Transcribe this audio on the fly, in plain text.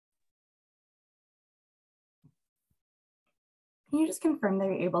Can you just confirm that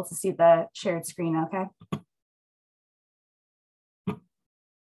you're able to see the shared screen, okay?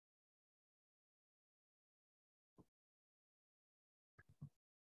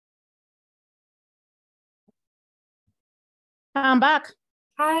 I'm back.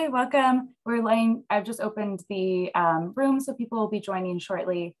 Hi, welcome. I've just opened the room, so people will be joining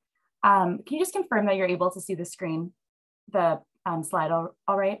shortly. Can you just confirm that you're able to see the screen, the slide all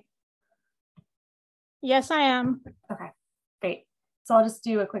right? Yes, I am. Okay, great. So I'll just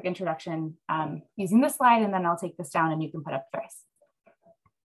do a quick introduction using this slide, and then I'll take this down and you can put up the rest.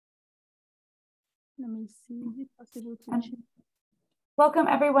 Let me see, is it possible to change? Welcome,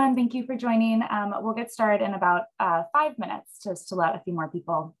 everyone. Thank you for joining. We'll get started in about 5 minutes just to let a few more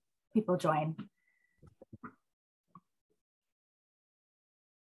people join.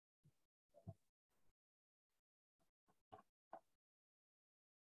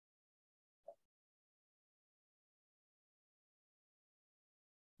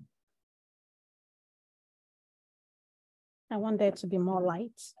 I want there to be more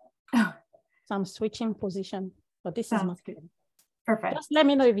light. Oh. So I'm switching position, but this Sounds is much good. good. Perfect. Just let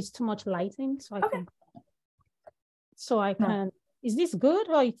me know if it's too much lighting so I Okay. can. Is this good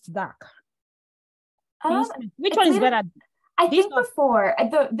or it's dark? Which It's one is better? I think before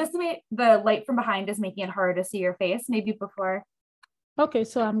the light from behind is making it harder to see your face. Maybe before. Okay,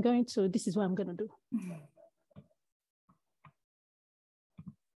 so this is what I'm gonna do.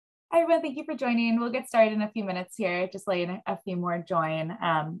 Hi, everyone. Thank you for joining. We'll get started in a few minutes here. Just letting a few more join.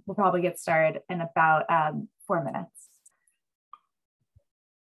 We'll probably get started in about 4 minutes.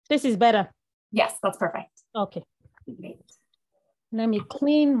 This is better. Yes, that's perfect. Okay. Great. Let me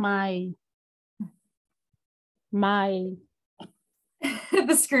clean my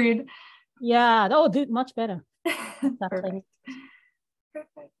the screen. Yeah, that will do much better. Perfect.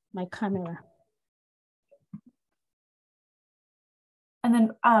 Perfect. My camera. And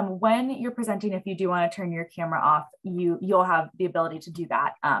then when you're presenting, if you do want to turn your camera off, you'll have the ability to do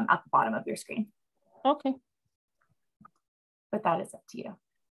that at the bottom of your screen. Okay. But that is up to you.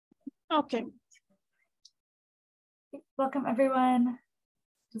 Okay. Welcome, everyone.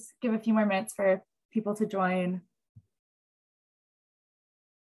 Just give a few more minutes for people to join.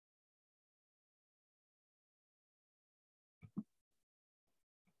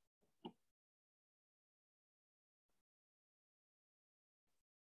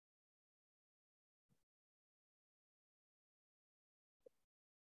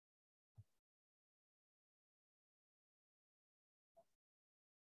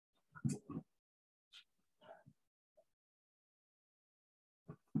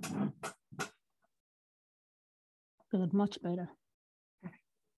 Good, much better.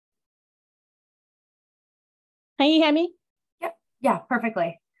 Can you hear me? Yep. Yeah,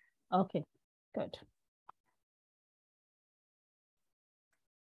 perfectly. Okay, good.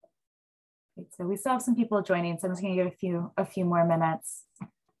 Great. So we still have some people joining, so I'm just going to give a few more minutes.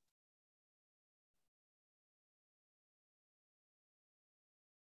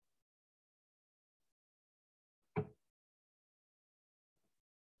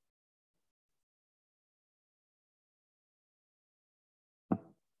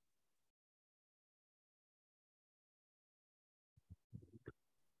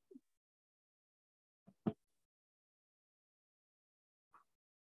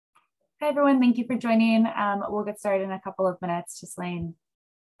 Hi, everyone. Thank you for joining. We'll get started in a couple of minutes, just letting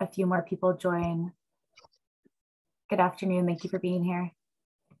a few more people join. Good afternoon. Thank you for being here.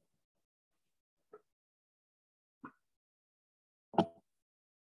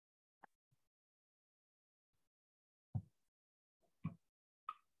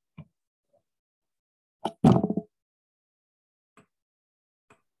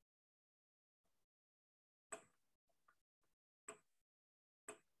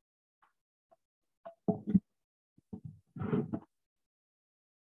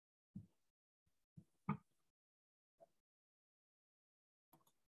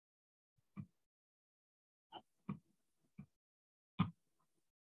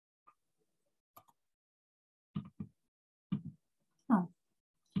 Oh,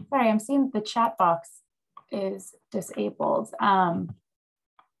 sorry, I'm seeing the chat box is disabled. Let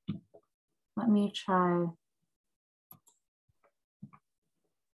me try.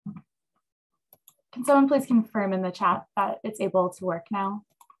 Can someone please confirm in the chat that it's able to work now?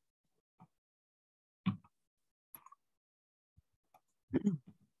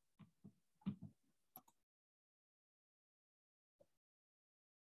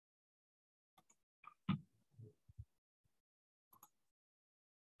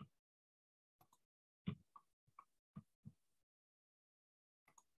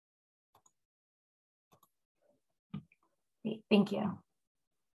 Great, thank you.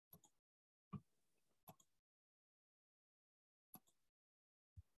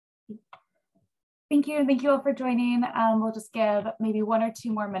 Thank you, and thank you all for joining. We'll just give maybe 1 or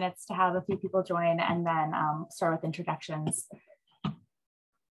 2 more minutes to have a few people join and then start with introductions.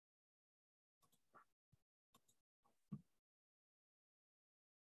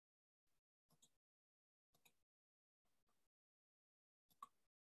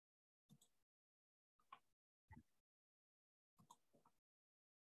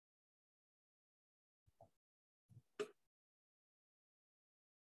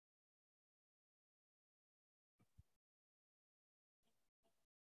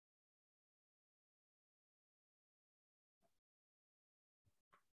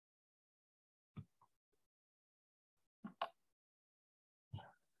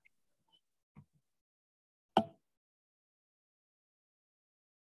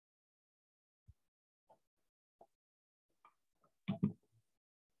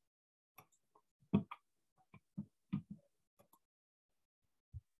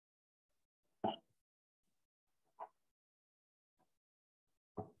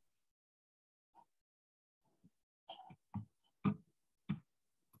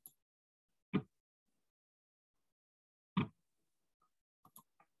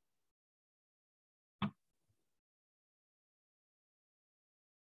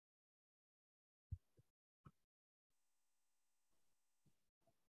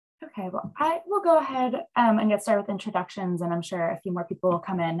 Okay, well, I will go ahead and get started with introductions, and I'm sure a few more people will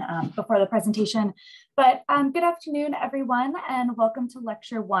come in before the presentation. But good afternoon, everyone, and welcome to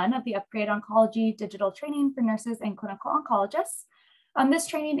Lecture 1 of the Upgrade Oncology Digital Training for Nurses and Clinical Oncologists. This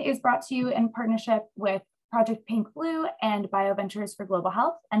training is brought to you in partnership with Project Pink Blue and BioVentures for Global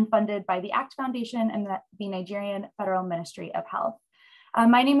Health and funded by the ACT Foundation and the Nigerian Federal Ministry of Health.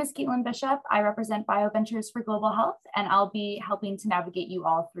 My name is Caitlin Bishop. I represent BioVentures for Global Health, and I'll be helping to navigate you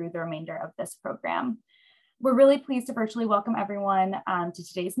all through the remainder of this program. We're really pleased to virtually welcome everyone to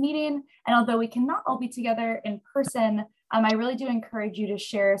today's meeting. And although we cannot all be together in person, I really do encourage you to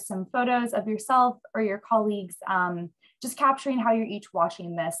share some photos of yourself or your colleagues, just capturing how you're each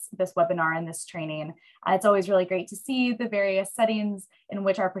watching this webinar and this training. It's always really great to see the various settings in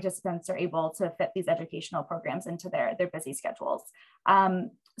which our participants are able to fit these educational programs into their busy schedules.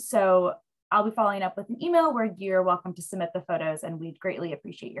 So I'll be following up with an email where you're welcome to submit the photos, and we'd greatly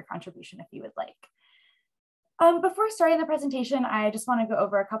appreciate your contribution if you would like. Before starting the presentation, I just want to go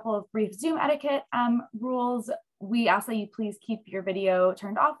over a couple of brief Zoom etiquette rules. We ask that you please keep your video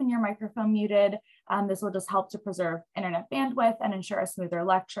turned off and your microphone muted. This will just help to preserve internet bandwidth and ensure a smoother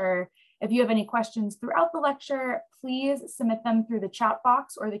lecture. If you have any questions throughout the lecture, please submit them through the chat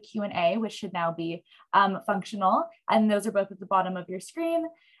box or the Q&A, which should now be functional. And those are both at the bottom of your screen.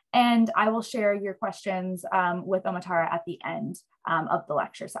 And I will share your questions with Omatara at the end of the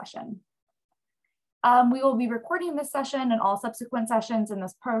lecture session. We will be recording this session and all subsequent sessions in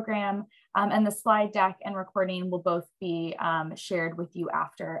this program, and the slide deck and recording will both be shared with you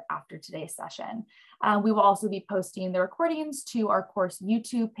after today's session. We will also be posting the recordings to our course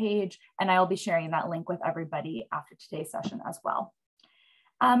YouTube page, and I will be sharing that link with everybody after today's session as well.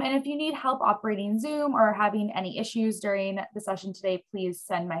 And if you need help operating Zoom or having any issues during the session today, please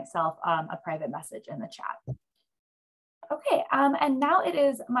send myself a private message in the chat. Okay, and now it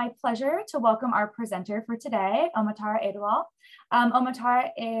is my pleasure to welcome our presenter for today, Omatara Edewal. Omatara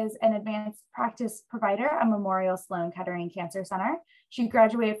is an advanced practice provider at Memorial Sloan Kettering Cancer Center. She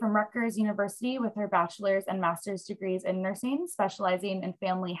graduated from Rutgers University with her bachelor's and master's degrees in nursing, specializing in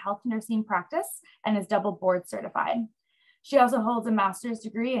family health nursing practice, and is double board certified. She also holds a master's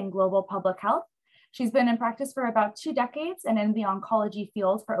degree in global public health. She's been in practice for about 2 decades and in the oncology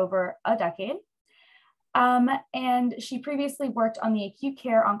field for over a decade. And she previously worked on the acute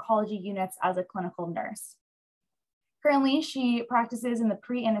care oncology units as a clinical nurse. Currently, she practices in the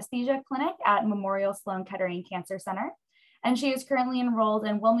pre-anesthesia clinic at Memorial Sloan Kettering Cancer Center. And she is currently enrolled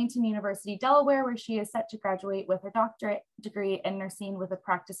in Wilmington University, Delaware, where she is set to graduate with her doctorate degree in nursing with a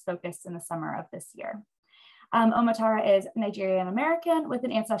practice focus in the summer of this year. Omatara is Nigerian American with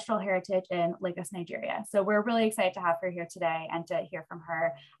an ancestral heritage in Lagos, Nigeria. So we're really excited to have her here today and to hear from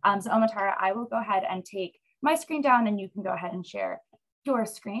her. So Omatara, I will go ahead and take my screen down and you can go ahead and share your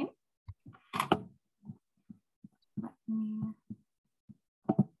screen. Let me...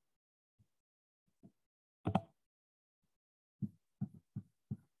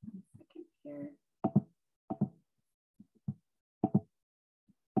 One second here.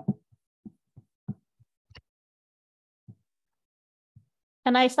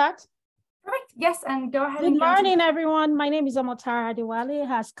 Can I start? Perfect. Yes, and go ahead. Good morning, everyone. My name is Omatara Edewal.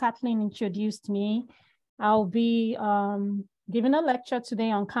 As Kathleen introduced me, I'll be giving a lecture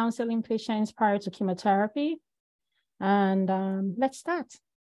today on counseling patients prior to chemotherapy. And let's start.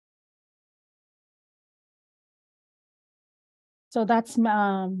 So that's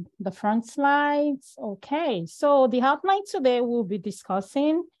the front slides. Okay, so the outline today we'll be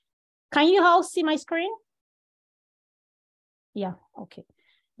discussing. Can you all see my screen? Yeah, okay.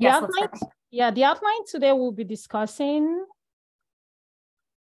 Yes, the outline today we'll be discussing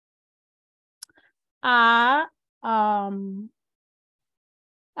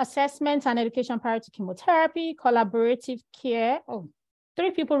assessment and education prior to chemotherapy, collaborative care. Oh,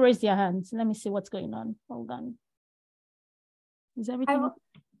 3 people raised their hands. Let me see what's going on. Hold on. Is everything?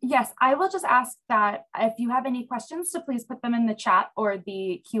 Yes, I will just ask that if you have any questions to please put them in the chat or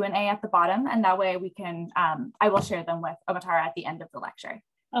the Q&A at the bottom, and that way we can, I will share them with Omatara at the end of the lecture.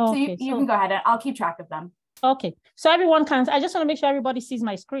 Oh, so okay, you can go ahead and I'll keep track of them. Okay, so everyone can, I just want to make sure everybody sees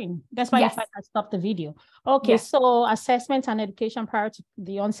my screen. That's why if I can stop the video. Okay, yes. So assessment and education prior to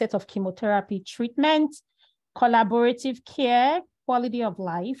the onset of chemotherapy treatment, collaborative care, quality of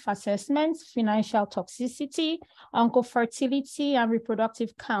life assessments, financial toxicity, oncofertility and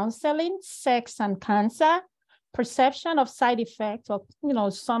reproductive counseling, sex and cancer, perception of side effects of,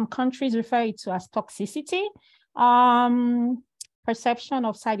 some countries refer it to as toxicity, perception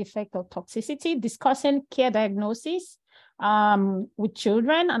of side effect of toxicity, discussing care diagnosis with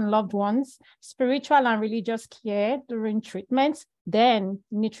children and loved ones, spiritual and religious care during treatment, then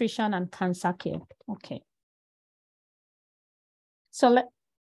nutrition and cancer care. Okay.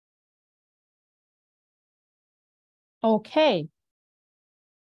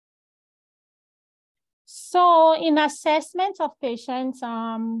 So in assessment of patients,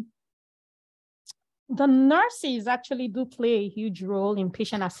 the nurses actually do play a huge role in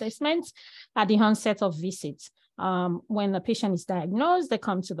patient assessment at the onset of visits. When a patient is diagnosed, they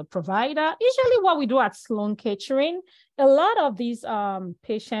come to the provider. Usually what we do at Sloan Kettering, a lot of these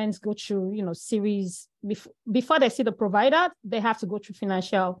patients go through, series, before they see the provider, they have to go through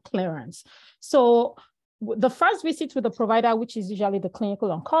financial clearance. So the first visit with the provider, which is usually the clinical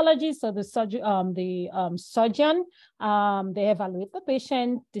oncologist or the surgeon, they evaluate the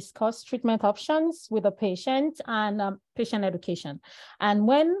patient, discuss treatment options with the patient and patient education. And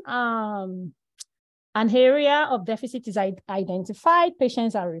when an area of deficit is identified,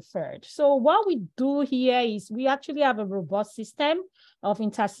 patients are referred. So what we do here is we actually have a robust system of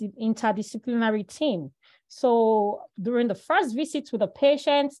interdisciplinary team. So during the first visit with the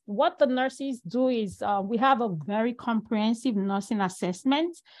patient, what the nurses do is we have a very comprehensive nursing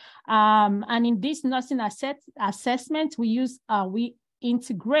assessment. And in this nursing assessment, we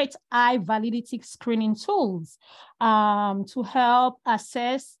integrate high validity screening tools to help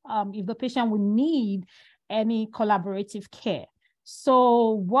assess if the patient will need any collaborative care.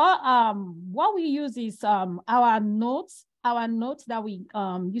 So what we use is our notes that we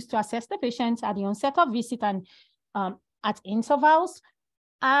use to assess the patient at the onset of visit and at intervals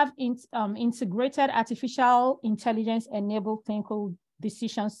have integrated artificial intelligence enabled clinical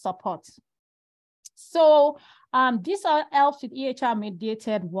decision support. So this helps with EHR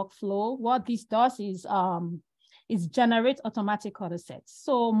mediated workflow. What this does is generate automatic order sets.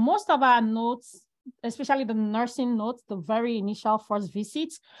 So most of our notes, especially the nursing notes, the very initial first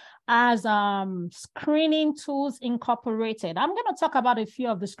visits, as screening tools incorporated. I'm going to talk about a few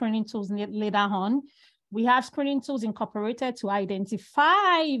of the screening tools later on. We have screening tools incorporated to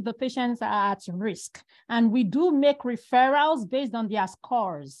identify if the patients are at risk. And we do make referrals based on their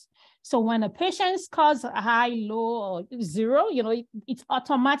scores. So when a patient scores high, low, or 0, it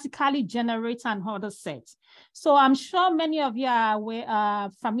automatically generates an order set. So I'm sure many of you are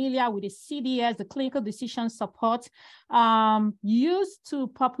familiar with the CDS, the clinical decision support, used to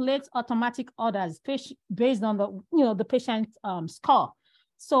populate automatic orders based on the patient's score.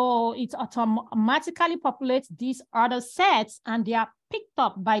 So it automatically populates these order sets and they are picked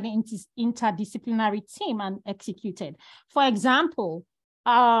up by the interdisciplinary team and executed. For example,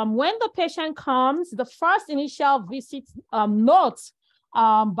 when the patient comes, the first initial visit notes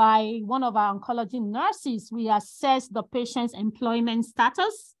by one of our oncology nurses, we assess the patient's employment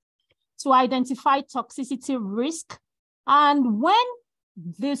status to identify toxicity risk. And when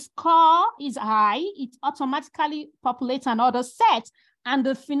the score is high, it automatically populates another set, and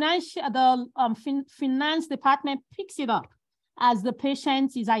the finance department picks it up as the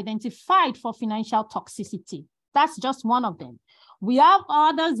patient is identified for financial toxicity. That's just one of them. We have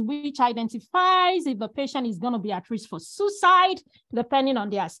others which identifies if the patient is going to be at risk for suicide, depending on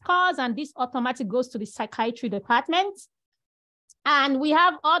their scores, and this automatically goes to the psychiatry department. And we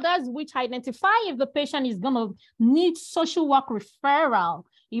have others which identify if the patient is going to need social work referral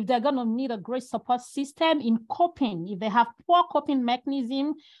if they're going to need a great support system in coping, if they have poor coping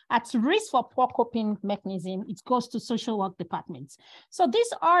mechanism, at risk for poor coping mechanism, it goes to social work departments. So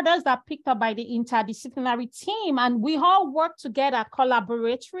these orders are picked up by the interdisciplinary team, and we all work together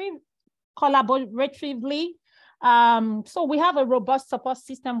collaboratively. So we have a robust support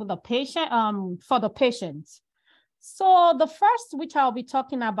system with the patient, for the patients. So the first, which I'll be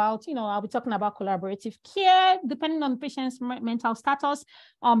talking about, I'll be talking about collaborative care, depending on the patient's mental status,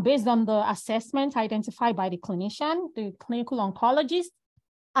 based on the assessment identified by the clinician, the clinical oncologist,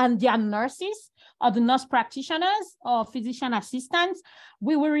 and their nurses, or the nurse practitioners, or physician assistants.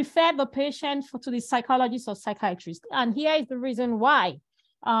 We will refer the patient to the psychologist or psychiatrist. And here is the reason why.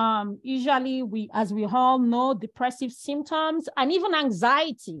 Usually, as we all know, depressive symptoms and even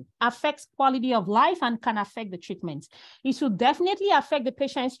anxiety affects quality of life and can affect the treatment. It should definitely affect the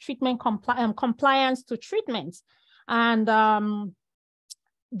patient's treatment compliance to treatment. And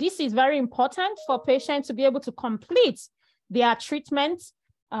this is very important for patients to be able to complete their treatment.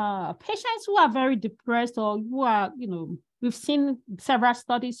 Patients who are very depressed, or who are, we've seen several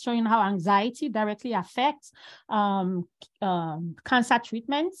studies showing how anxiety directly affects cancer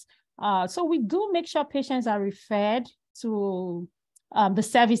treatments. So we do make sure patients are referred to the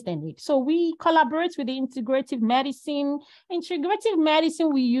service they need. So we collaborate with the integrative medicine. Integrative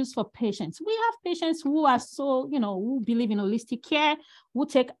medicine we use for patients. We have patients who are who believe in holistic care, who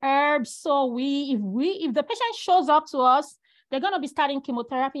take herbs. So if the patient shows up to us, they're going to be starting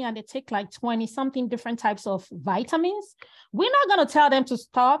chemotherapy and they take like 20-something different types of vitamins. We're not going to tell them to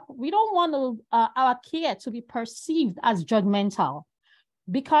stop. We don't want our care to be perceived as judgmental,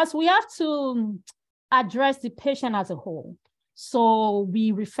 because we have to address the patient as a whole. So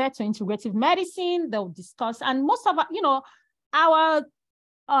we refer to integrative medicine. They'll discuss, and most of our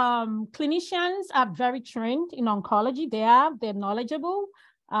clinicians are very trained in oncology. They're knowledgeable.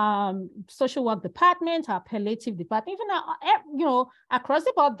 Social work department, our palliative department, even across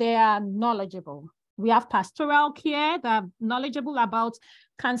the board, they are knowledgeable. We have pastoral care that are knowledgeable about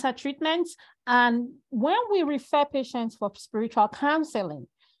cancer treatments. And when we refer patients for spiritual counseling,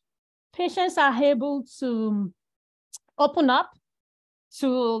 patients are able to open up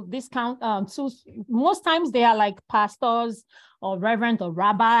to this most times they are like pastors or reverend or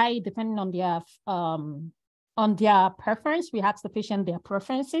rabbi, depending on their preference. We ask the patient their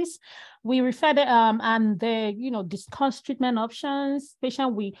preferences. We refer them and they, discuss treatment options.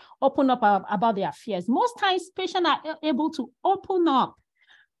 Patient, we open up about their fears. Most times patients are able to open up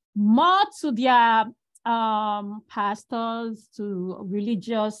more to their pastors, to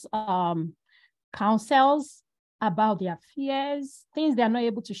religious counsels about their fears, things they're not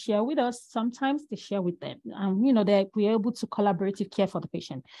able to share with us. Sometimes they share with them. And, we're able to collaborative care for the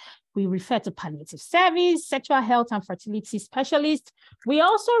patient. We refer to palliative service, sexual health and fertility specialists. We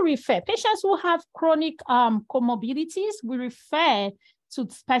also refer patients who have chronic comorbidities. We refer to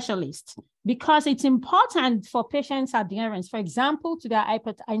specialists, because it's important for patients' adherence, for example, to their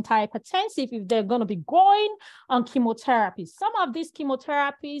antihypertensive, if they're going to be going on chemotherapy. Some of these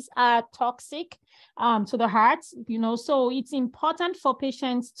chemotherapies are toxic to the heart, so it's important for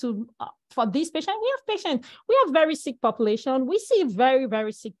patients for these patients. We have very sick population. We see very,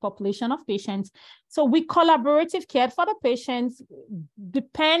 very sick population of patients. So we collaborative care for the patients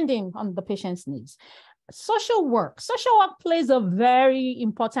depending on the patient's needs. Social work plays a very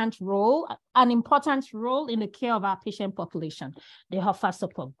important role, in the care of our patient population. They have a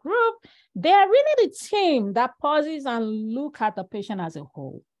support group. They are really the team that pauses and look at the patient as a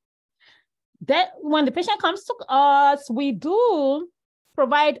whole. Then when the patient comes to us, we do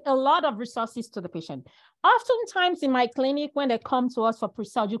provide a lot of resources to the patient. Oftentimes in my clinic, when they come to us for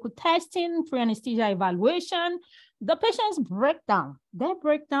pre-surgical testing, pre-anesthesia evaluation, the patients break down. They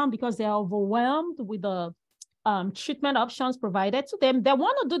break down because they're overwhelmed with the treatment options provided to them. They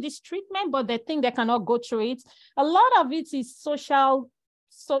want to do this treatment, but they think they cannot go through it. A lot of it is social,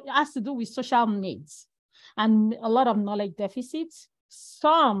 so it has to do with social needs and a lot of knowledge deficits.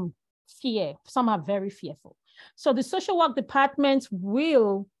 Some fear, some are very fearful. So the social work department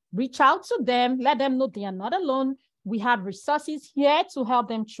will reach out to them, let them know they are not alone. We have resources here to help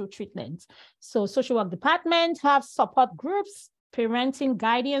them through treatment. So social work department have support groups, parenting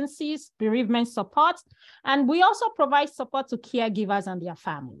guidances, bereavement support, and we also provide support to caregivers and their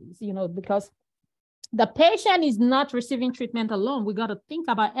families, because the patient is not receiving treatment alone. We got to think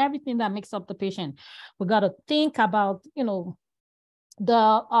about everything that makes up the patient. We got to think about,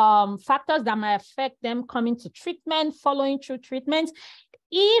 the factors that might affect them coming to treatment, following through treatment.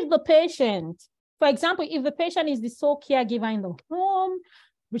 If the patient, for example, if the patient is the sole caregiver in the home,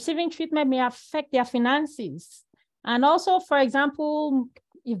 receiving treatment may affect their finances. And also, for example,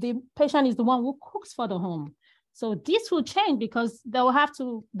 if the patient is the one who cooks for the home. So this will change because they will have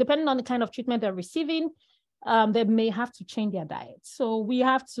to, depending on the kind of treatment they're receiving, they may have to change their diet. So we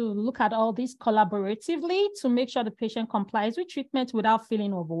have to look at all this collaboratively to make sure the patient complies with treatment without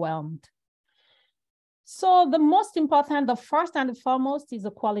feeling overwhelmed. So the most important, the first and the foremost, is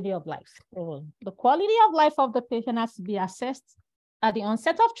the quality of life. So the quality of life of the patient has to be assessed at the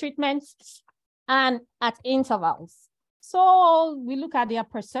onset of treatments and at intervals. So we look at their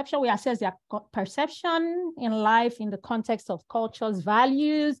perception, we assess their perception in life in the context of cultures,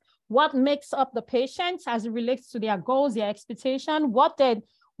 values, what makes up the patient as it relates to their goals, their expectation, what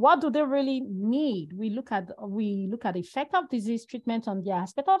do they really need? We look at the effect of disease treatment on their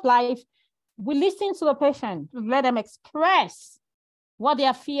aspect of life. We listen to the patient, let them express what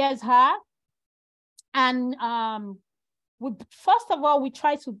their fears are. And first of all, we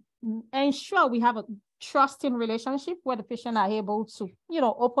try to ensure we have a trusting relationship where the patient are able to,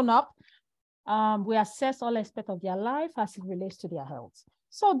 open up. We assess all aspects of their life as it relates to their health.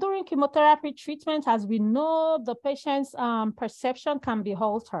 So during chemotherapy treatment, as we know, the patient's perception can be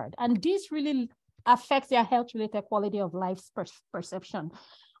altered. And this really affects their health-related quality of life perception,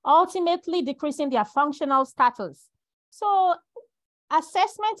 ultimately decreasing their functional status. So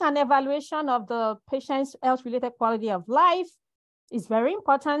assessment and evaluation of the patient's health-related quality of life is very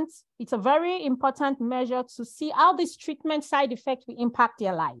important. It's a very important measure to see how this treatment side effect will impact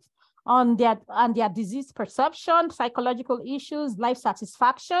their life, on their disease perception, psychological issues, life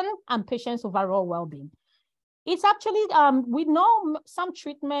satisfaction, and patient's overall well-being. It's actually, we know some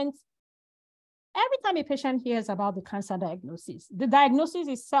treatments, every time a patient hears about the cancer diagnosis, the diagnosis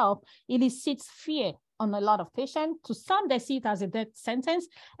itself elicits fear on a lot of patients. To some, they see it as a death sentence,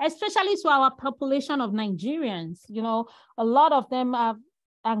 especially to our population of Nigerians. A lot of them have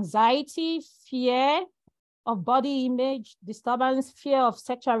anxiety, fear of body image disturbance, fear of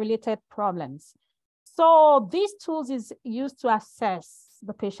sexual-related problems. So these tools is used to assess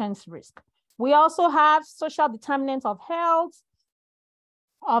the patient's risk. We also have social determinants of health,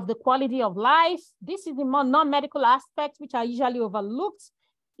 of the quality of life. This is the more non-medical aspects, which are usually overlooked.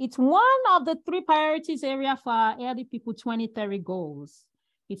 It's one of the 3 priorities area for our elderly people 2030 goals.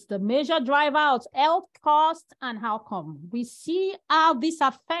 It's the major driver of health cost and outcome. We see how this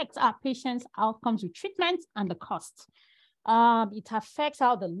affects our patients' outcomes with treatment and the cost. It affects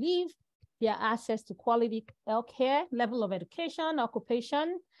how they live, their access to quality healthcare, level of education,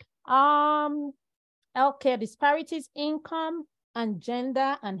 occupation, healthcare disparities, income, and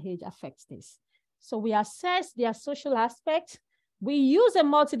gender and age affects this. So we assess their social aspects. We use a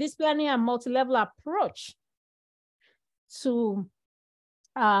multidisciplinary and multi-level approach to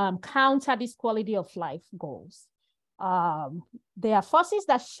counter this quality of life goals. There are forces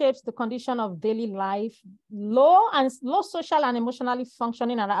that shapes the condition of daily life. Low social and emotionally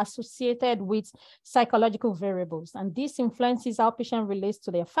functioning are associated with psychological variables, and this influences how patient relates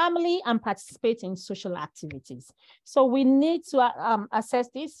to their family and participate in social activities. So we need to assess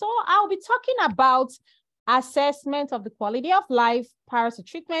this. So I'll be talking about assessment of the quality of life prior to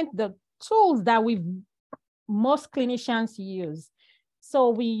treatment, the tools that most clinicians use. So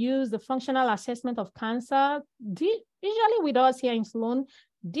we use the functional assessment of cancer. Usually with us here in Sloan,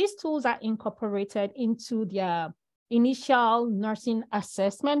 these tools are incorporated into their initial nursing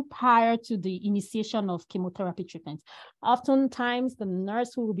assessment prior to the initiation of chemotherapy treatment. Oftentimes, the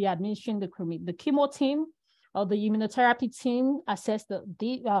nurse who will be administering the chemo team or the immunotherapy team assess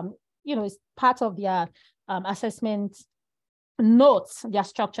it's part of their assessment notes, their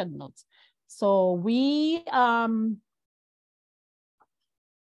structured notes. So we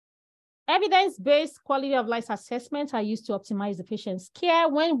evidence-based quality of life assessments are used to optimize the patient's care.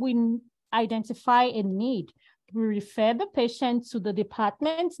 When we identify a need, we refer the patient to the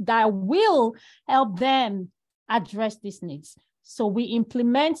department that will help them address these needs. So we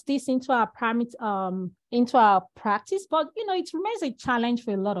implement this into our practice, but it remains a challenge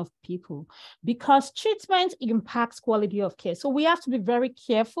for a lot of people because treatment impacts quality of care. So we have to be very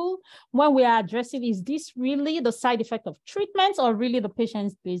careful when we are addressing, is this really the side effect of treatment or really the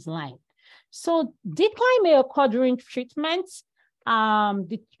patient's baseline? So decline may occur during treatment.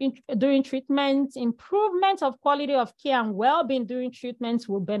 During treatment, improvement of quality of care and well-being during treatment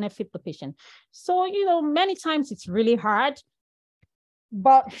will benefit the patient. So, many times it's really hard,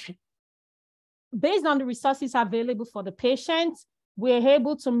 but based on the resources available for the patient, we're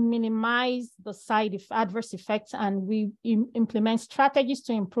able to minimize the adverse effects, and we implement strategies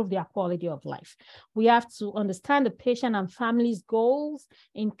to improve their quality of life. We have to understand the patient and family's goals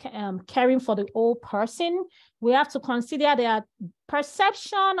in caring for the whole person. We have to consider their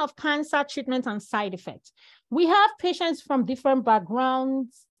perception of cancer treatment and side effects. We have patients from different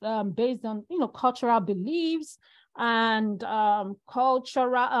backgrounds based on, cultural beliefs and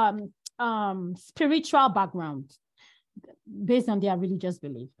spiritual backgrounds based on their religious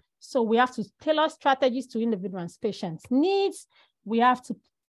belief. So we have to tailor strategies to individuals' patients' needs. We have to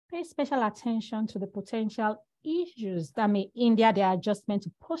pay special attention to the potential issues that may hinder their adjustment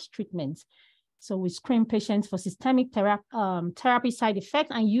to post-treatment. So we screen patients for systemic therapy side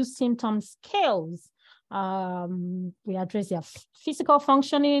effects and use symptom scales. We address their physical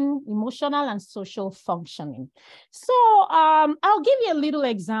functioning, emotional, and social functioning. So I'll give you a little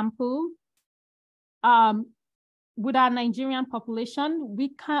example. With our Nigerian population,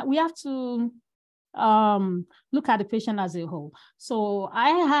 we have to look at the patient as a whole. So I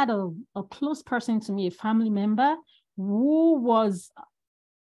had a close person to me, a family member, who was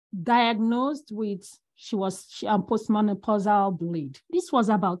diagnosed with, she postmenopausal bleed. This was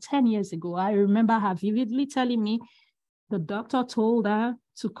about 10 years ago. I remember her vividly telling me the doctor told her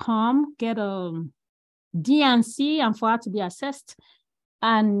to come get a D&C and for her to be assessed,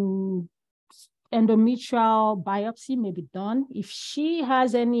 and endometrial biopsy may be done. If she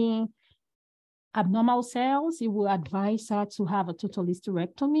has any abnormal cells, he will advise her to have a total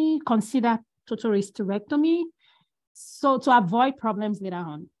hysterectomy, consider total hysterectomy, so to avoid problems later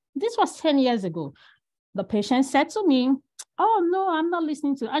on. This was 10 years ago. The patient said to me, oh, no, I'm not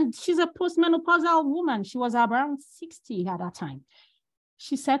listening to, and she's a postmenopausal woman. She was around 60 at that time.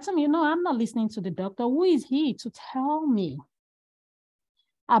 She said to me, no, I'm not listening to the doctor. Who is he to tell me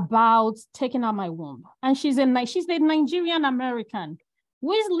about taking out my womb? And she's a Nigerian American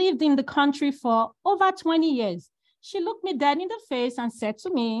who has lived in the country for over 20 years. She looked me dead in the face and said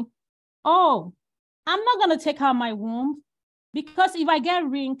to me, oh, I'm not going to take out my womb because if I get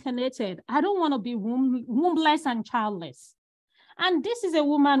reincarnated, I don't want to be wombless and childless. And this is a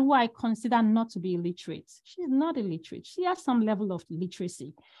woman who I consider not to be illiterate. She's not illiterate. She has some level of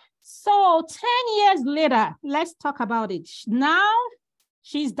literacy. So 10 years later, let's talk about it. Now,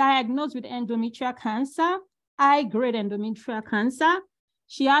 she's diagnosed with endometrial cancer, high-grade endometrial cancer.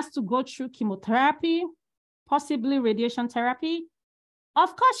 She has to go through chemotherapy, possibly radiation therapy.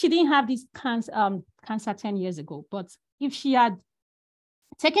 Of course, she didn't have this cancer 10 years ago, but if she had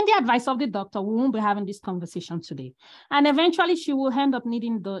taken the advice of the doctor, we won't be having this conversation today. And eventually, she will end up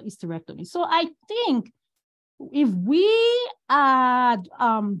needing the hysterectomy. So I think if we had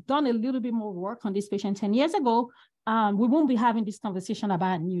done a little bit more work on this patient 10 years ago, we won't be having this conversation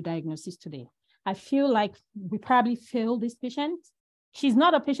about a new diagnosis today. I feel like we probably failed this patient. She's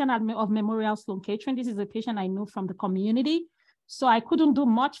not a patient of Memorial Sloan Kettering. This is a patient I know from the community. So I couldn't do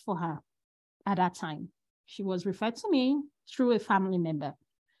much for her at that time. She was referred to me through a family member.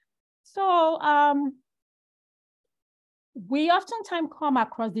 So we oftentimes come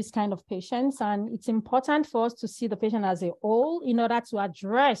across this kind of patients, and it's important for us to see the patient as a whole in order to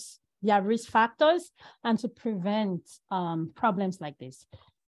address their risk factors and to prevent problems like this.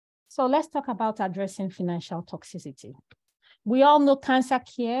 So let's talk about addressing financial toxicity. We all know cancer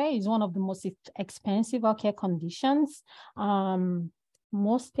care is one of the most expensive healthcare conditions.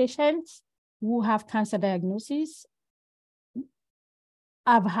 Most patients who have cancer diagnoses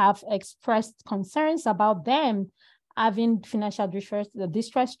have expressed concerns about them having financial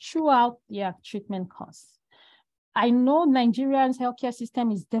distress throughout their treatment costs. I know Nigeria's healthcare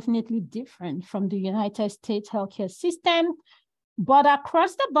system is definitely different from the United States healthcare system, but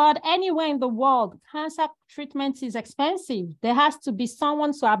across the board, anywhere in the world, cancer treatment is expensive. There has to be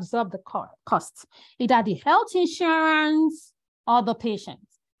someone to absorb the costs, either the health insurance or the patient.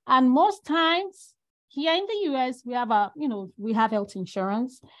 And most times here in the US, we have health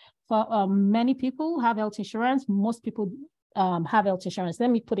insurance. For many people have health insurance. Most people have health insurance. Let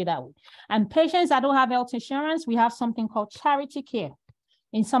me put it that way. And patients that don't have health insurance, we have something called charity care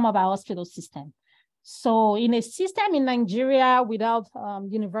in some of our hospital systems. So in a system in Nigeria without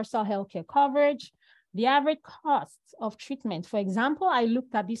universal healthcare coverage, the average cost of treatment, for example, I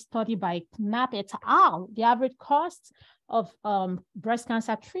looked at this study by Knapp et al. The average cost of breast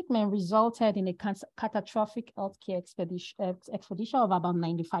cancer treatment resulted in a catastrophic healthcare expenditure of about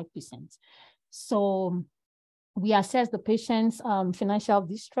 95%. So we assess the patient's financial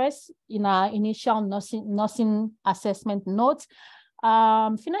distress in our initial nursing assessment notes.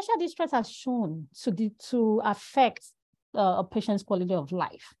 Financial distress has shown to affect a patient's quality of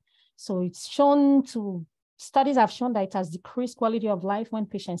life. So it's shown studies have shown that it has decreased quality of life when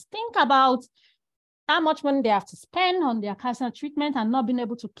patients think about how much money they have to spend on their cancer treatment and not being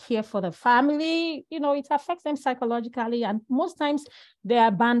able to care for the family. It affects them psychologically, and most times they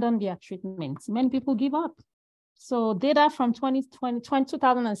abandon their treatments. Many people give up. So data from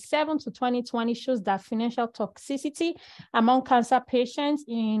 2007 to 2020 shows that financial toxicity among cancer patients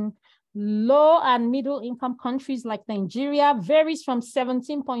in low and middle income countries like Nigeria varies from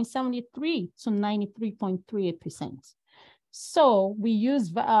 17.73 to 93.38%. So we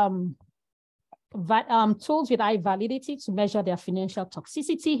use tools with high validity to measure their financial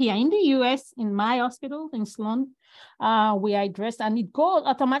toxicity. Here in the US, in my hospital in Sloan, we address, and it goes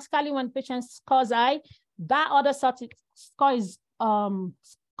automatically when patients scores high. That other score is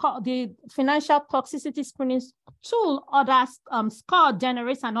the financial toxicity screening tool, other score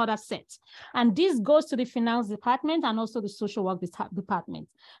generates another set. And this goes to the finance department and also the social work department.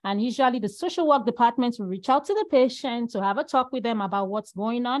 And usually the social work department will reach out to the patient to have a talk with them about what's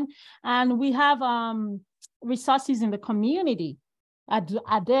going on. And we have resources in the community. Are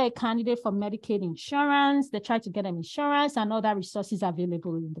they a candidate for Medicaid insurance? They try to get them insurance and other resources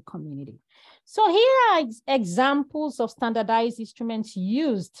available in the community. So here are examples of standardized instruments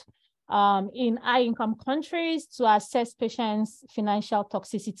used in high-income countries to assess patients' financial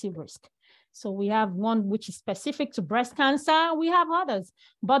toxicity risk. So we have one which is specific to breast cancer. We have others,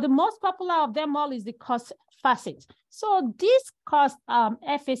 but the most popular of them all is the cost facet. So this cost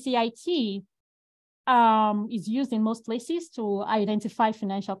FACIT is used in most places to identify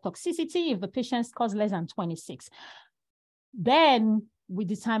financial toxicity if the patient scores less than 26. Then we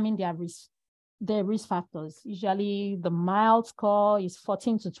determine their risk factors. Usually the mild score is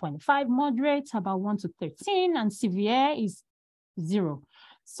 14 to 25, moderate about 1 to 13, and severe is 0.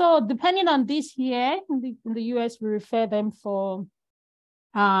 So depending on this here, in the US, we refer them for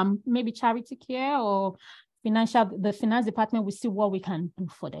maybe charity care or the finance department will see what we can do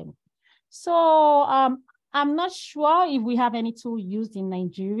for them. So I'm not sure if we have any tool used in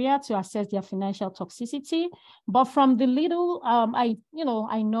Nigeria to assess their financial toxicity, but from the little, I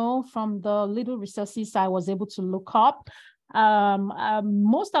know from the little resources I was able to look up,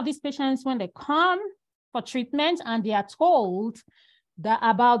 most of these patients, when they come for treatment and they are told that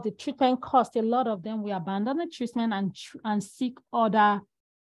about the treatment cost, a lot of them will abandon the treatment and seek other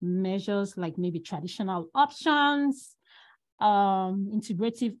measures like maybe traditional options,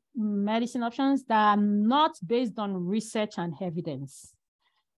 integrative medicine options that are not based on research and evidence.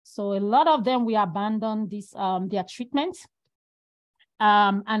 So a lot of them will abandon this their treatment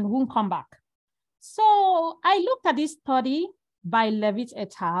and won't come back. So I looked at this study by Levitt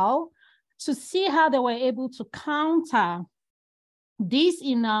et al. To see how they were able to counter this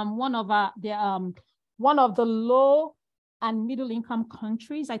in one of the low and middle income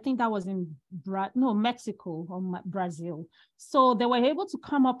countries. I think that was in Mexico or Brazil. So they were able to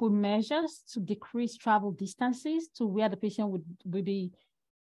come up with measures to decrease travel distances to where the patient would be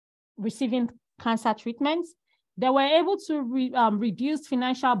receiving cancer treatments. They were able to reduce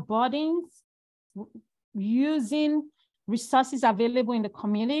financial burdens using resources available in the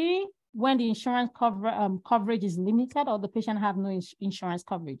community when the insurance coverage is limited or the patient have no insurance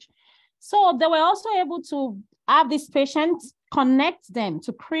coverage. So they were also able to have these patients connect them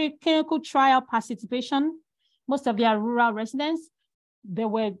to create clinical trial participation. Most of their rural residents, they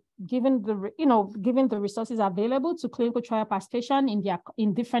were given the resources available to clinical trial participation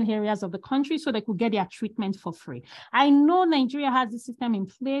in different areas of the country so they could get their treatment for free. I know Nigeria has this system in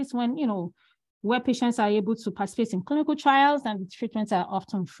place when, where patients are able to participate in clinical trials and the treatments are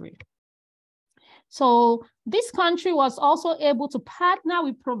often free. So this country was also able to partner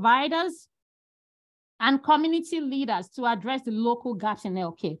with providers and community leaders to address the local gaps in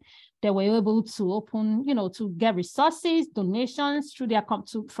healthcare. They were able to open, to get resources, donations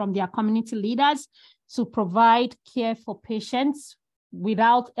from their community leaders to provide care for patients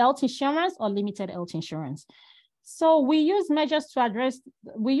without health insurance or limited health insurance. So we use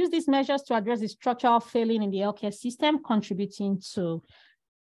these measures to address the structural failing in the healthcare system, contributing to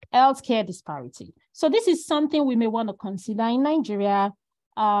healthcare disparity. So this is something we may want to consider in Nigeria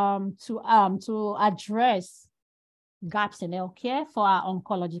to address gaps in healthcare for our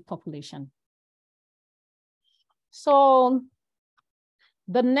oncology population. So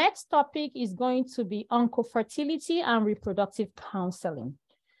the next topic is going to be oncofertility and reproductive counseling.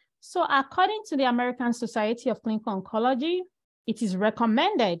 So according to the American Society of Clinical Oncology, it is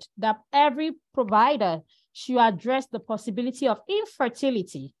recommended that every provider should address the possibility of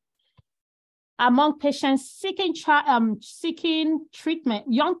infertility among patients seeking treatment,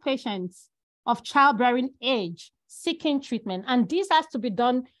 young patients of childbearing age seeking treatment. And this has to be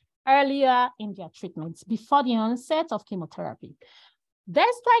done earlier in their treatments before the onset of chemotherapy.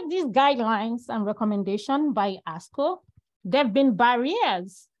 Despite these guidelines and recommendations by ASCO, there have been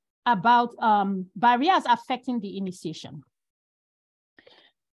barriers affecting the initiation.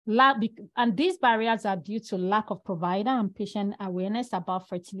 And these barriers are due to lack of provider and patient awareness about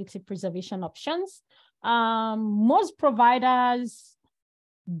fertility preservation options. Most providers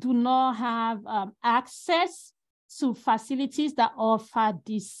do not have access to facilities that offer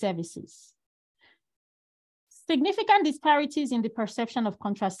these services. Significant disparities in the perception of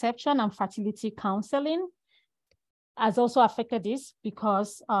contraception and fertility counseling has also affected this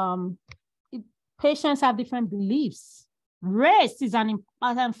because patients have different beliefs. Race is an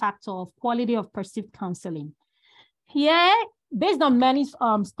important factor of quality of perceived counseling. Here, based on many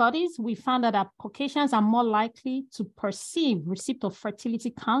studies, we found that Caucasians are more likely to perceive receipt of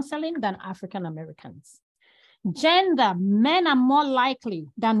fertility counseling than African Americans. Gender, men are more likely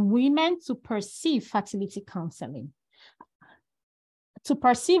than women to perceive fertility counseling, to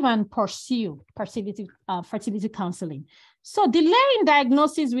perceive and pursue fertility counseling. So delay in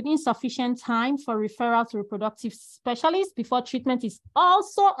diagnosis with insufficient time for referral to reproductive specialists before treatment is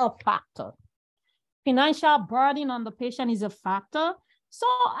also a factor. Financial burden on the patient is a factor. So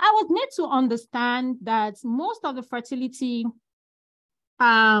I was made to understand that most of the fertility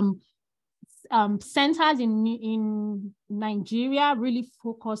centers in Nigeria really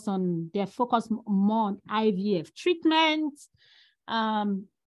focus more on IVF treatment.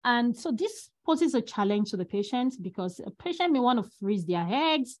 And so this poses a challenge to the patient because a patient may want to freeze their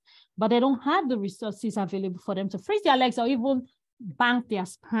eggs, but they don't have the resources available for them to freeze their eggs or even bank their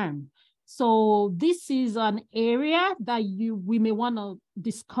sperm. So this is an area that we may want to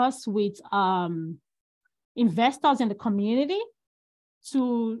discuss with investors in the community.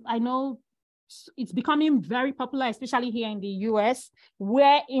 I know it's becoming very popular, especially here in the US,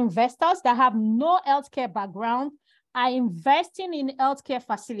 where investors that have no healthcare background are investing in healthcare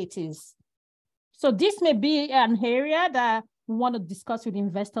facilities. So this may be an area that we want to discuss with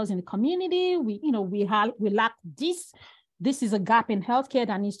investors in the community. We lack this. This is a gap in healthcare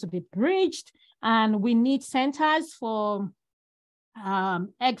that needs to be bridged, and we need centers for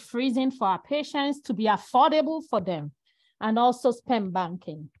egg freezing for our patients to be affordable for them, and also sperm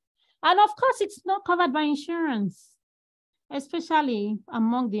banking. And of course, it's not covered by insurance, especially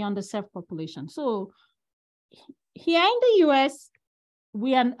among the underserved population. So here in the US,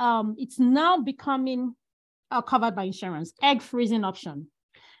 it's now becoming covered by insurance. Egg freezing option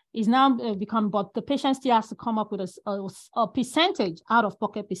is now but the patient still has to come up with a percentage,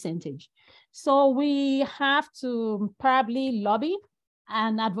 out-of-pocket percentage. So we have to probably lobby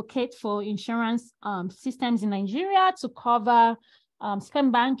and advocate for insurance systems in Nigeria to cover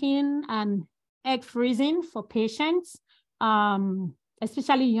sperm banking and egg freezing for patients,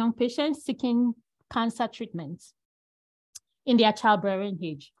 especially young patients seeking cancer treatments in their childbearing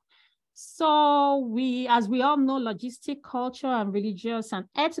age. So as we all know, logistic, culture, and religious and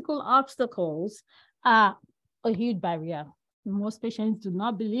ethical obstacles are a huge barrier. Most patients do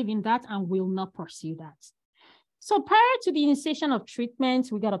not believe in that and will not pursue that. So prior to the initiation of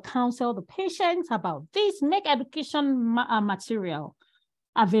treatment, we got to counsel the patient about this, make education material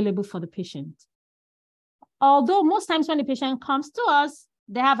available for the patient. Although most times when the patient comes to us,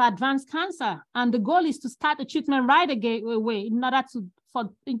 they have advanced cancer, and the goal is to start the treatment right away in order for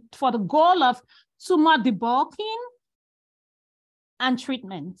the goal of tumor debulking and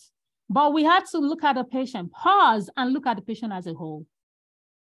treatment. But we have to look at the patient, pause and look at the patient as a whole.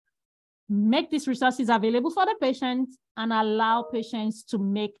 Make these resources available for the patient and allow patients to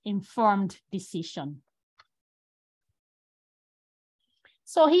make informed decisions.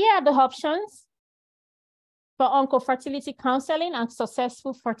 So here are the options for oncofertility counseling and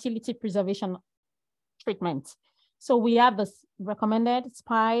successful fertility preservation treatment. So we have the recommended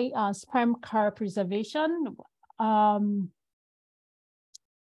sperm cryopreservation.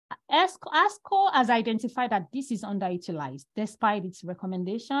 ASCO has identified that this is underutilized despite its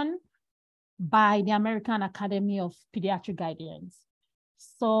recommendation by the American Academy of Pediatric Guidance.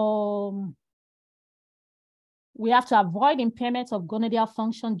 So we have to avoid impairment of gonadal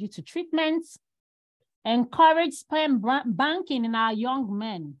function due to treatments, encourage sperm banking in our young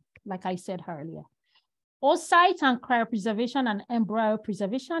men, like I said earlier. Oocyte and cryopreservation and embryo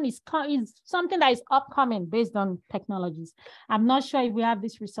preservation is something that is upcoming based on technologies. I'm not sure if we have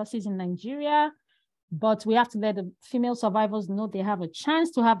these resources in Nigeria, but we have to let the female survivors know they have a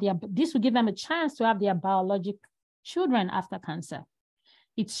chance to have this will give them a chance to have their biologic children after cancer.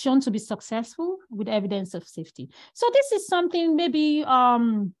 It's shown to be successful with evidence of safety. So this is something maybe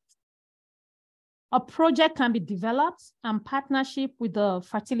a project can be developed in partnership with the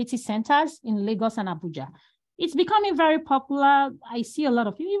fertility centers in Lagos and Abuja. It's becoming very popular. I see a lot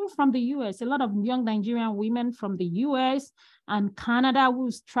of, even from the US, a lot of young Nigerian women from the US and Canada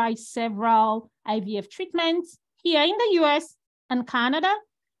who's tried several IVF treatments here in the US and Canada,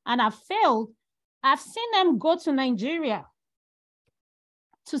 and have failed, I've seen them go to Nigeria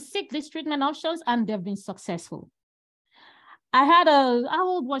to seek these treatment options, and they've been successful. I had how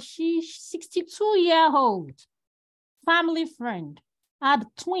old was she? 62-year-old family friend, had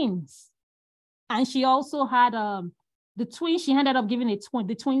twins. And she also had the twin, she ended up giving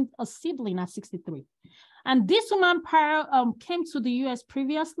a sibling at 63. And this woman came to the US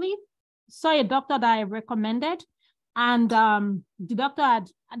previously, saw a doctor that I recommended. And the doctor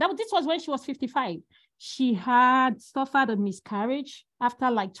this was when she was 55. She had suffered a miscarriage after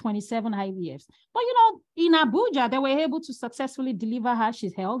like 27 IVFs. But in Abuja, they were able to successfully deliver her.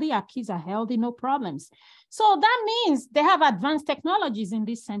 She's healthy, her kids are healthy, no problems. So that means they have advanced technologies in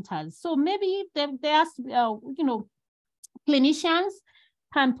these centers. So maybe there's, clinicians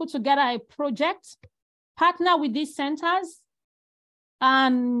can put together a project, partner with these centers,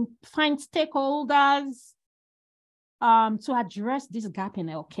 and find stakeholders to address this gap in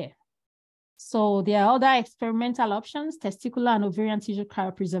healthcare. So there are other experimental options, testicular and ovarian tissue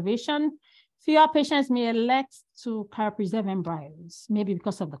cryopreservation. Fewer patients may elect to cryopreserve embryos, maybe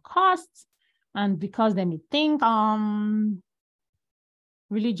because of the costs and because they may think it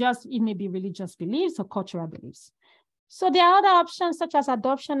may be religious beliefs or cultural beliefs. So there are other options such as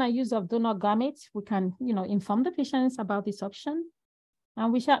adoption and use of donor gametes. We can, inform the patients about this option.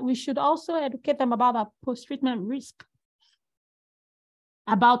 And we should also educate them about our post-treatment risk,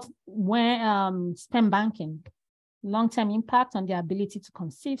 about when sperm banking, long-term impact on their ability to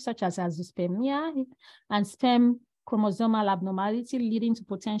conceive, such as azoospermia and sperm chromosomal abnormality, leading to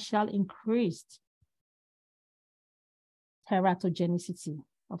potential increased teratogenicity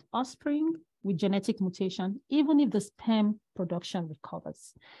of offspring with genetic mutation, even if the sperm production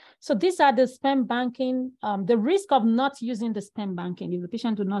recovers. So these are the sperm banking, the risk of not using the sperm banking. If the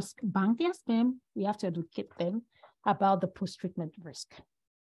patient do not bank their sperm, we have to educate them about the post-treatment risk.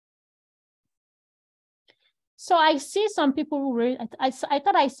 So I see some people who raised, I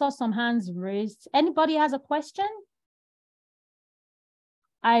thought I saw some hands raised. Anybody has a question?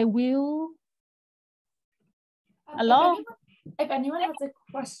 I will. Hello? If anyone has a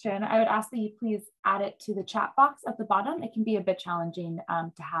question, I would ask that you please add it to the chat box at the bottom. It can be a bit challenging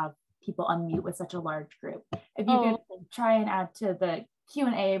to have people unmute with such a large group. If you could try and add to the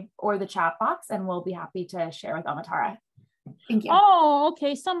Q&A or the chat box, and we'll be happy to share with Amatara. Thank you. Oh,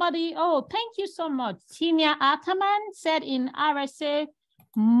 okay. Thank you so much. Tina Ackerman said in RSA,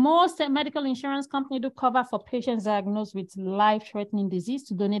 most medical insurance companies do cover for patients diagnosed with life-threatening disease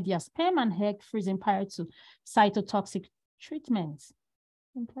to donate their sperm and egg freezing prior to cytotoxic treatments.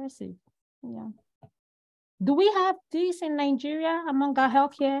 Impressive. Yeah. Do we have this in Nigeria among our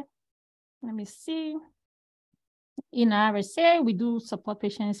healthcare? Let me see. In RSA, we do support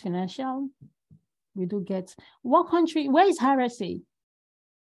patients financial. We do get, what country, where is RSA?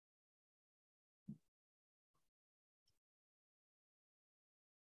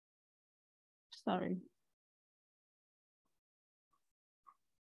 Sorry.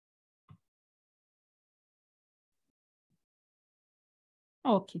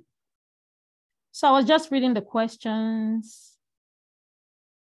 Okay. So I was just reading the questions.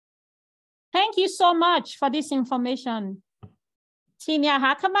 Thank you so much for this information. Tina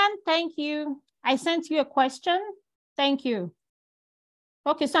Hackerman, thank you. I sent you a question. Thank you.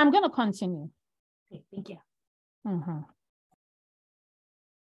 Okay, so I'm going to continue. Okay, thank you.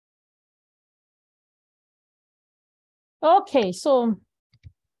 Okay, so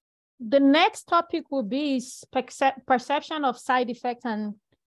the next topic will be perception of side effects and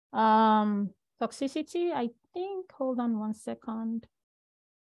toxicity. I think, hold on one second.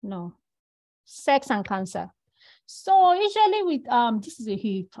 No, sex and cancer. So usually with this is a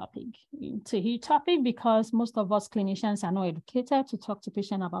huge topic. It's a huge topic because most of us clinicians are not educated to talk to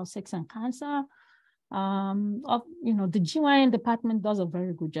patients about sex and cancer. The GYN department does a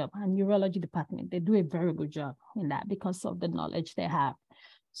very good job, and urology department, they do a very good job in that because of the knowledge they have.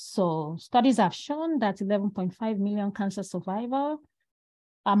 So studies have shown that 11.5 million cancer survivors,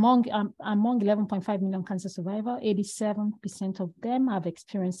 among 11.5 million cancer survivors, 87% of them have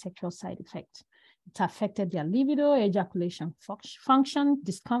experienced sexual side effects. It affected their libido, ejaculation function,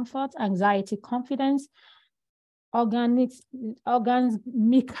 discomfort, anxiety, confidence, organs,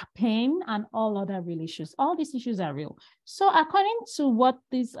 pain, and all other real issues. All these issues are real. So according to what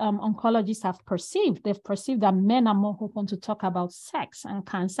these oncologists have perceived, they've perceived that men are more open to talk about sex and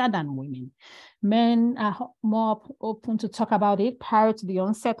cancer than women. Men are more open to talk about it prior to the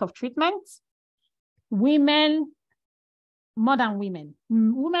onset of treatment. Women more than women.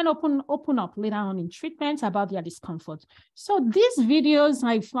 Women open up later on in treatment about their discomfort. So these videos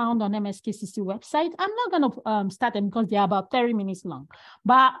I found on MSKCC website, I'm not going to start them because they're about 30 minutes long,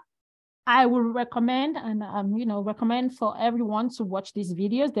 but I will recommend and recommend for everyone to watch these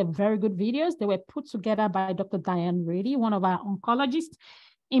videos. They're very good videos. They were put together by Dr. Diane Reddy, one of our oncologists,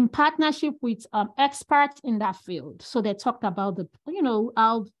 in partnership with experts in that field. So they talked about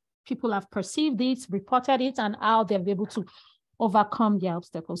how people have perceived it, reported it, and how they're able to overcome the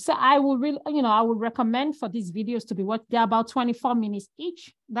obstacles. So I will recommend for these videos to be watched. They're about 24 minutes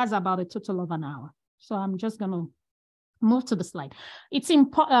each. That's about a total of an hour. So I'm just going to move to the slide. It's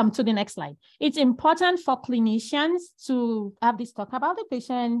important to the next slide. It's important for clinicians to have this talk about the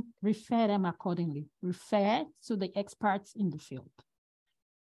patient, refer them accordingly, refer to the experts in the field.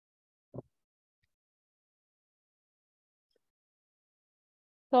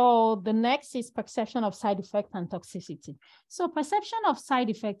 So the next is perception of side effect and toxicity. So perception of side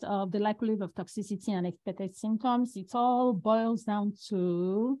effect of the likelihood of toxicity and expected symptoms, it all boils down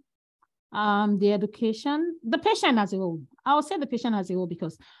to the education, the patient as a whole. I'll say the patient as a whole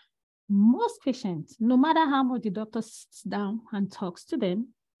because most patients, no matter how much the doctor sits down and talks to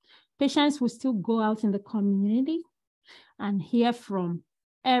them, patients will still go out in the community and hear from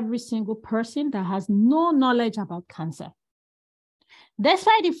every single person that has no knowledge about cancer.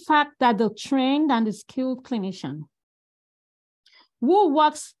 Despite the fact that the trained and the skilled clinician who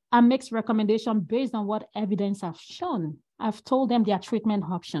works and makes recommendations based on what evidence have shown, I've told them their treatment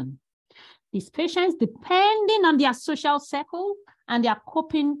option. These patients, depending on their social circle and their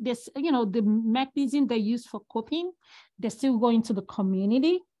coping, the mechanism they use for coping, they still go into the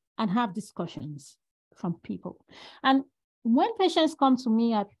community and have discussions from people. And when patients come to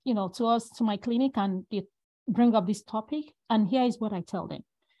me to my clinic and they bring up this topic, and here is what I tell them.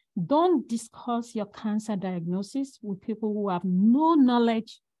 Don't discuss your cancer diagnosis with people who have no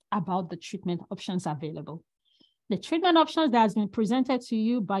knowledge about the treatment options available. The treatment options that has been presented to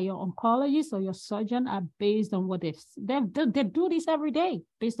you by your oncologist or your surgeon are based on what they do this every day,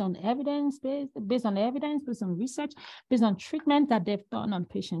 based on evidence, based on research, based on treatment that they've done on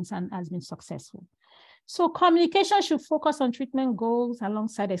patients and has been successful. So communication should focus on treatment goals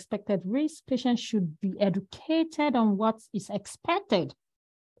alongside expected risks. Patients should be educated on what is expected.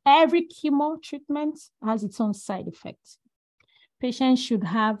 Every chemo treatment has its own side effects. Patients should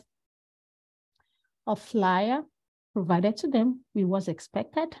have a flyer provided to them with what's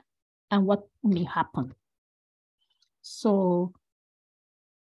expected and what may happen. So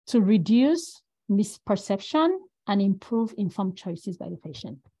to reduce misperception and improve informed choices by the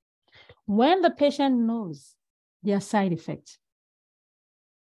patient. When the patient knows their side effects,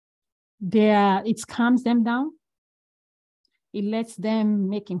 it calms them down. It lets them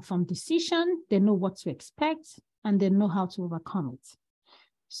make informed decisions. They know what to expect and they know how to overcome it.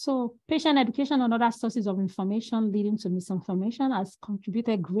 So patient education and other sources of information leading to misinformation has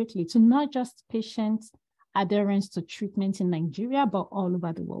contributed greatly to not just patients' adherence to treatment in Nigeria, but all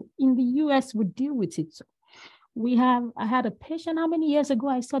over the world. In the US, we deal with it. I had a patient, how many years ago,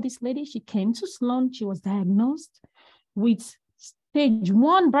 I saw this lady, she came to Sloan, she was diagnosed with stage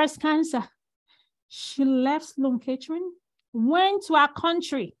 1 breast cancer. She left Sloan Kettering, went to our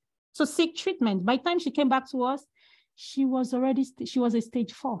country to seek treatment. By the time she came back to us, she was a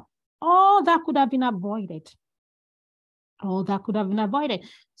stage 4. All that could have been avoided.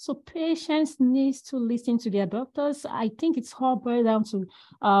 So patients need to listen to their doctors. I think it's all boiled down to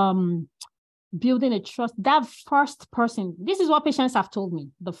building a trust. That first person, this is what patients have told me.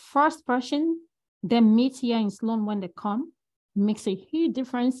 The first person they meet here in Sloan when they come makes a huge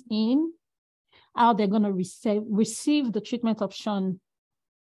difference in how they're going to receive the treatment option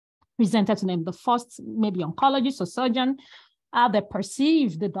presented to them. The first, maybe oncologist or surgeon, how they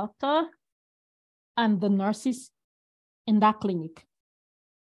perceive the doctor and the nurses in that clinic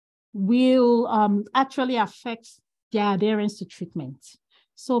will actually affect their adherence to treatment.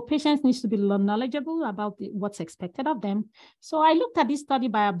 So patients need to be knowledgeable about what's expected of them. So I looked at this study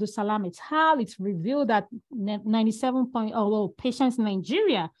by Abdul Salam et al. It's revealed that 97% patients in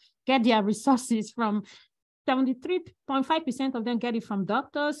Nigeria get their resources from 73.5% of them get it from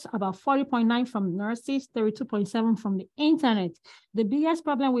doctors, about 40.9% from nurses, 32.7% from the internet. The biggest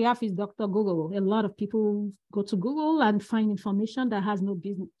problem we have is Dr. Google. A lot of people go to Google and find information that has no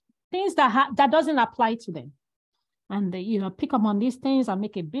business, things that doesn't apply to them. And they, pick up on these things and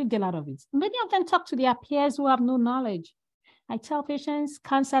make a big deal out of it. Many of them talk to their peers who have no knowledge. I tell patients,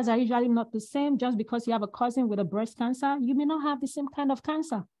 cancers are usually not the same. Just because you have a cousin with a breast cancer, you may not have the same kind of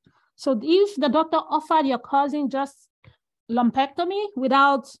cancer. So if the doctor offered your cousin just lumpectomy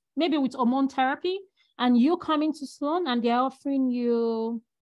maybe with hormone therapy, and you come into Sloan and they're offering you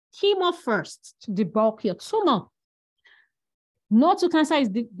chemo first to debulk your tumor. No two cancer is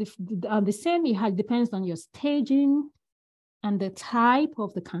the same. It depends on your staging and the type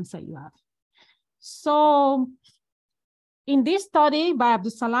of the cancer you have. So in this study by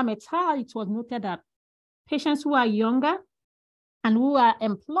Abdul Salam et al., it was noted that patients who are younger and who are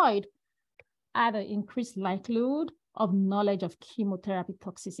employed had an increased likelihood of knowledge of chemotherapy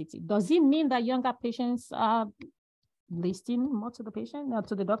toxicity. Does it mean that younger patients are listening more to the patient,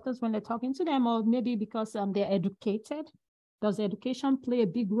 to the doctors when they're talking to them, or maybe because they're educated? Does education play a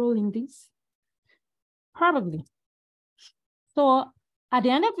big role in this? Probably. So at the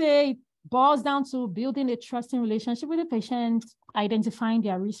end of the day, it boils down to building a trusting relationship with the patient, identifying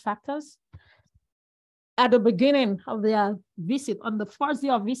their risk factors. At the beginning of their visit, on the first day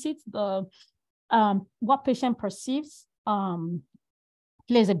of visit, what patient perceives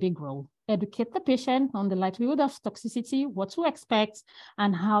plays a big role. Educate the patient on the likelihood of toxicity, what to expect,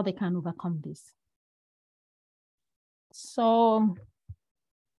 and how they can overcome this. So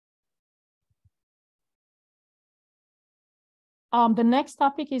the next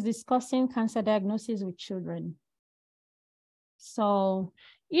topic is discussing cancer diagnosis with children. So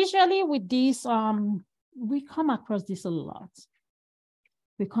usually with this, we come across this a lot.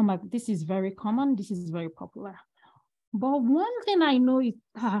 This is very common, this is very popular. But one thing I know is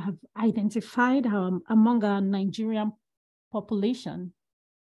I have identified among our Nigerian population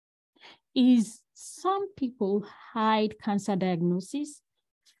is some people hide cancer diagnosis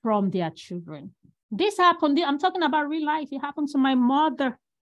from their children. This happened, I'm talking about real life, it happened to my mother.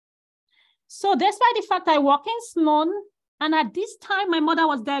 So despite the fact I work in Sloan, and at this time my mother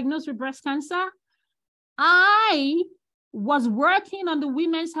was diagnosed with breast cancer, I was working on the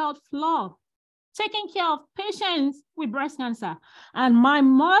women's health floor, taking care of patients with breast cancer. And my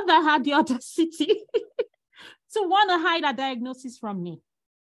mother had the audacity to want to hide a diagnosis from me.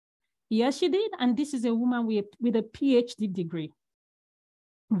 Yes, she did. And this is a woman with a PhD degree,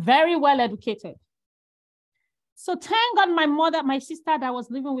 very well educated. So thank God my sister that was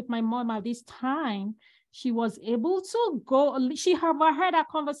living with my mom at this time, she was able to go, she heard a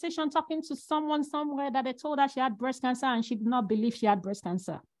conversation talking to someone somewhere that they told her she had breast cancer and she did not believe she had breast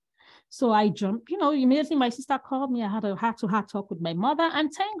cancer. So I jumped, immediately my sister called me. I had a heart-to-heart talk with my mother,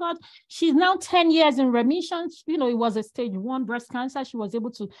 and thank God she's now 10 years in remission. It was a stage 1 breast cancer. She was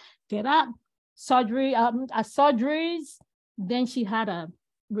able to get out surgeries. Then she had a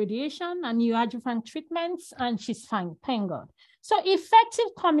radiation and neoadjuvant treatments, and she's fine, thank God. So effective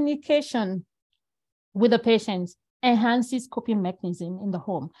communication with the patients enhances coping mechanism in the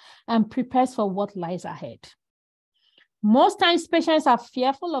home and prepares for what lies ahead. Most times, patients are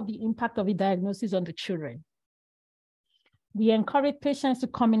fearful of the impact of the diagnosis on the children. We encourage patients to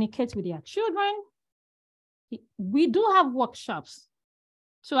communicate with their children. We do have workshops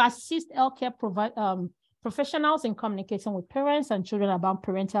to assist healthcare professionals in communicating with parents and children about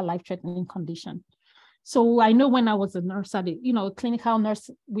parental life-threatening condition. So I know when I was a nurse at clinical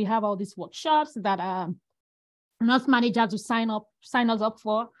nurse, we have all these workshops that nurse managers would sign us up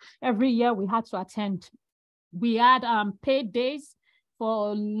for. Every year we had to attend. We had paid days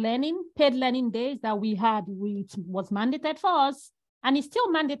for learning, paid learning days that we had, which was mandated for us, and it's still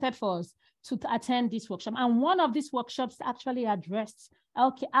mandated for us to attend this workshop. And one of these workshops actually addressed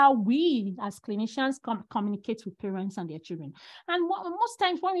how we as clinicians communicate with parents and their children. And most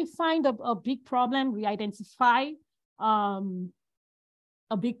times when we find a big problem, we identify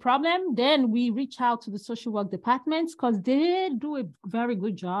a big problem, then we reach out to the social work departments because they do a very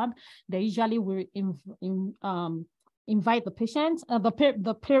good job. They usually will invite the patients,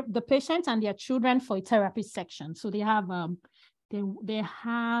 the patients and their children for a therapy section. So they have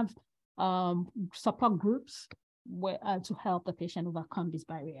support groups to help the patient overcome these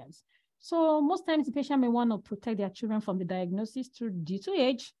barriers. So most times the patient may want to protect their children from the diagnosis due to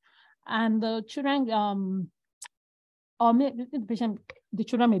age, and the children the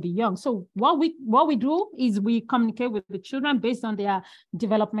children may be young. So what we do is we communicate with the children based on their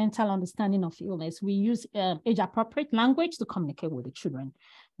developmental understanding of illness. We use age-appropriate language to communicate with the children.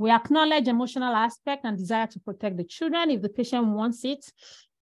 We acknowledge emotional aspect and desire to protect the children if the patient wants it.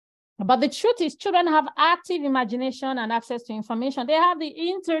 But the truth is, children have active imagination and access to information. They have the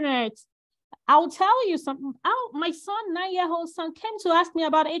internet. I'll tell you something. My son, 9-year-old son, came to ask me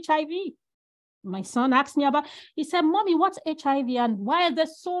about HIV. My son asked me he said, "Mommy, what's HIV and why are there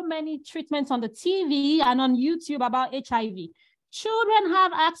so many treatments on the TV and on YouTube about HIV?" Children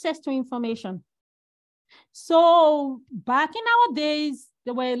have access to information. So back in our days,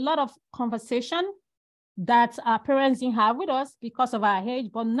 there were a lot of conversation that our parents didn't have with us because of our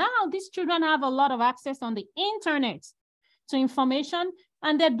age. But now these children have a lot of access on the internet to information,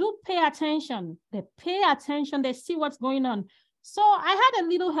 and they do pay attention. They pay attention, they see what's going on. So I had a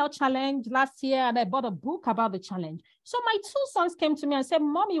little health challenge last year, and I bought a book about the challenge. So my two sons came to me and said,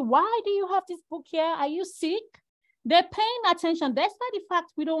 Mommy, why do you have this book here? Are you sick? They're paying attention. That's not the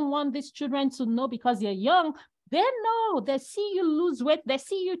fact we don't want these children to know because they're young. They know, they see you lose weight, they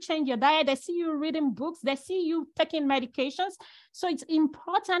see you change your diet, they see you reading books, they see you taking medications. So it's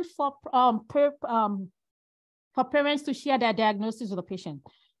important for parents to share their diagnosis with the patient.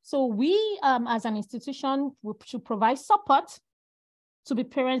 So we, as an institution, we should provide support to the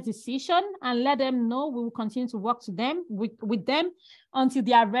parents' decision and let them know we will continue to work with them until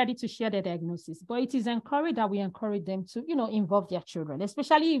they are ready to share their diagnosis. But it is encouraged that we encourage them to, involve their children,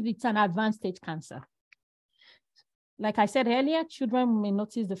 especially if it's an advanced stage cancer. Like I said earlier, children may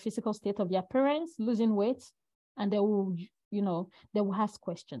notice the physical state of their parents losing weight, and they will, they will ask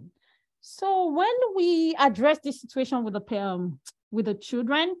questions. So when we address this situation with the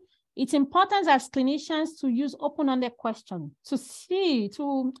children, it's important as clinicians to use open-ended questions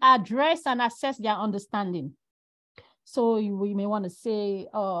to address and assess their understanding. So we may want to say,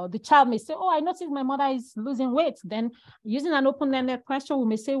 the child may say, oh, I noticed my mother is losing weight. Then using an open-ended question, we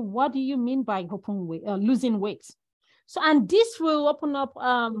may say, what do you mean by losing weight? So, and this will open up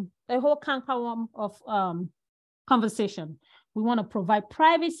a whole canker of conversation. We want to provide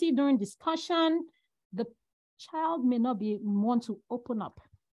privacy during discussion. The child may not want to open up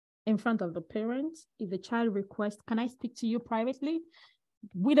in front of the parents. If the child requests, can I speak to you privately?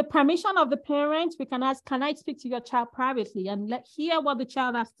 With the permission of the parents, we can ask, can I speak to your child privately, and hear what the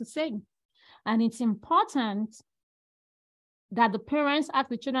child has to say. And it's important that the parents ask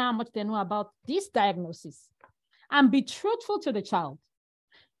the children how much they know about this diagnosis and be truthful to the child.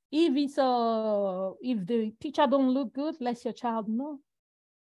 If the picture don't look good, let your child know.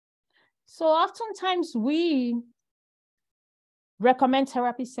 So oftentimes we recommend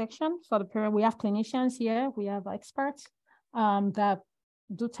therapy section for the parent. We have clinicians here, we have experts that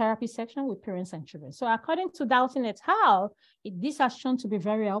do therapy section with parents and children. So according to Dalton et al., this has shown to be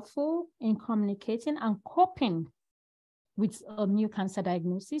very helpful in communicating and coping with a new cancer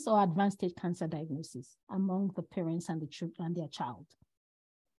diagnosis or advanced stage cancer diagnosis among the parents and the children and their child.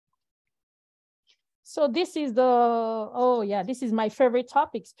 So this is this is my favorite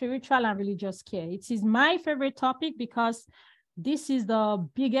topic, spiritual and religious care. It is my favorite topic because this is the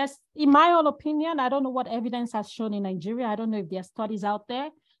biggest, in my own opinion, I don't know what evidence has shown in Nigeria. I don't know if there are studies out there.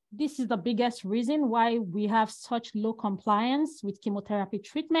 This is the biggest reason why we have such low compliance with chemotherapy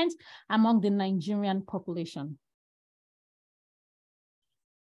treatment among the Nigerian population.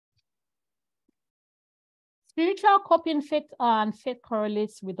 Spiritual coping and faith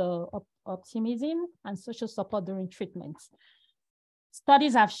correlates with the optimism and social support during treatments.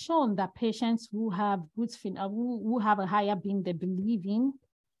 Successfully have shown that patients who have a higher being they believe in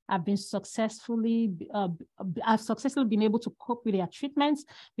have successfully been able to cope with their treatments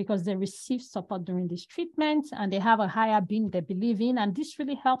because they receive support during this treatment, and they have a higher being they believe in, and this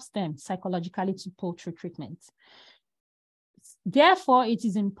really helps them psychologically to pull through treatment. Therefore, it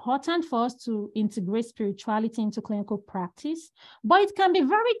is important for us to integrate spirituality into clinical practice, but it can be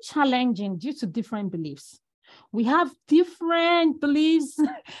very challenging due to different beliefs. We have different beliefs,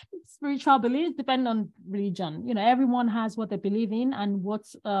 spiritual beliefs, depending on religion. Everyone has what they believe in, and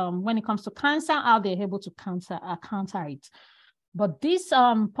when it comes to cancer, how they're able to counter it. But this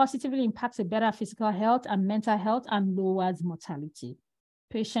positively impacts a better physical health and mental health and lowers mortality.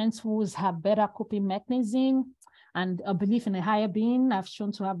 Patients who have better coping mechanism and a belief in a higher being have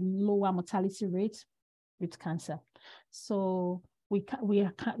shown to have lower mortality rates with cancer. So we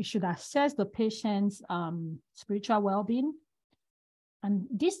should assess the patient's spiritual well-being. And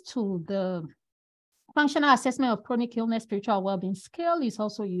this tool, the functional assessment of chronic illness spiritual well-being scale, is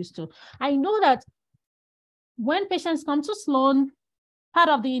also used to. I know that when patients come to Sloan, part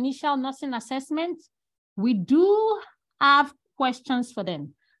of the initial nursing assessment, we do have questions for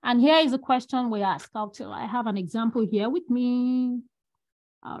them. And here is a question we ask. I have an example here with me.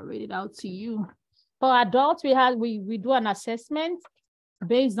 I'll read it out to you. For adults, we do an assessment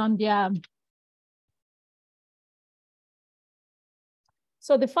based on their.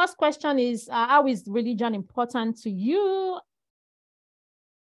 So the first question is, how is religion important to you?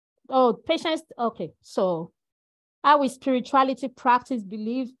 Oh, patients, okay. So how is spirituality practice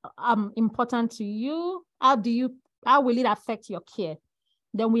belief important to you? How will it affect your care?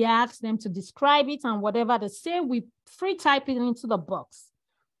 Then we ask them to describe it, and whatever they say, we free type it into the box.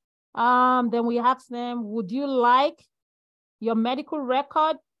 Then we ask them, would you like your medical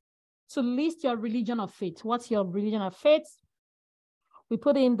record to list your religion of faith. What's your religion of faith? We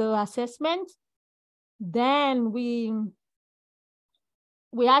put in the assessment. Then we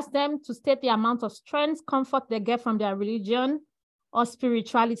ask them to state the amount of strength, comfort they get from their religion or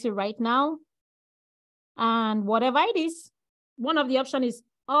spirituality right now. And whatever it is, one of the options is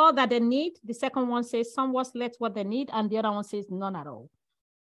all that they need. The second one says somewhat less what they need. And the other one says none at all.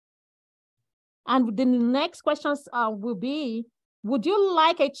 And the next questions will be, would you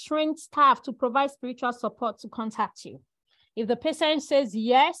like a trained staff to provide spiritual support to contact you? If the patient says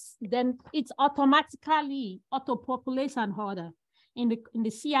yes, then it's automatically auto-populates an order in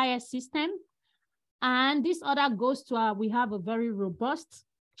the CIS system. And this order goes to we have a very robust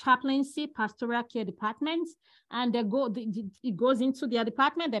chaplaincy pastoral care department, and it goes into their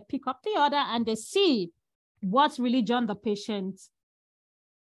department, they pick up the order and they see what religion the patient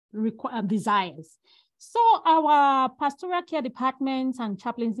desires. So our pastoral care department and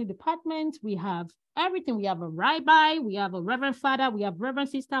chaplaincy department, we have everything. We have a rabbi, we have a reverend father, we have reverend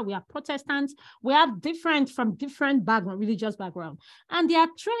sister, we have Protestants, we have from different background, religious background, and they are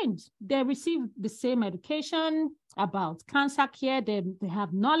trained. They receive the same education about cancer care. They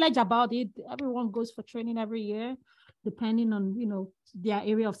have knowledge about it. Everyone goes for training every year, depending on their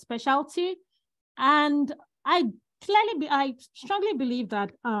area of specialty. And I strongly believe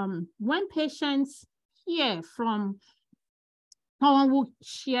that when patients hear from someone who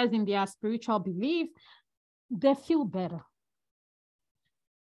shares in their spiritual belief, they feel better.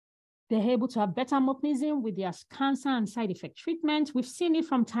 They're able to have better mechanism with their cancer and side effect treatment. We've seen it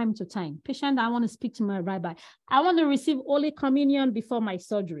from time to time. Patient, I want to speak to my rabbi. I want to receive Holy Communion before my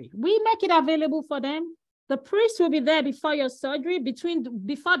surgery. We make it available for them. The priest will be there before your surgery,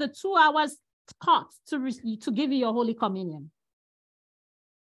 before the 2 hours cut to give you your Holy Communion.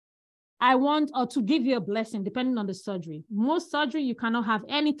 Or to give you a blessing, depending on the surgery. Most surgery, you cannot have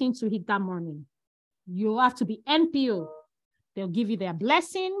anything to eat that morning. You have to be NPO. They'll give you their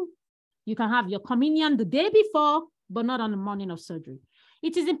blessing. You can have your communion the day before, but not on the morning of surgery.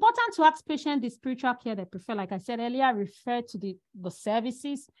 It is important to ask patients the spiritual care they prefer. Like I said earlier, refer to the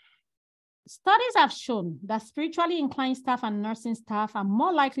services. Studies have shown that spiritually inclined staff and nursing staff are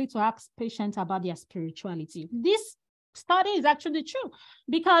more likely to ask patients about their spirituality. This study is actually true,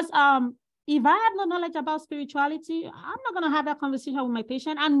 because if I have no knowledge about spirituality, I'm not going to have that conversation with my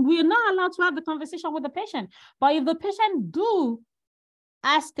patient, and we're not allowed to have the conversation with the patient. But if the patient do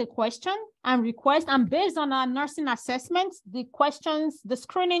ask a question and request, and based on our nursing assessments, the questions, the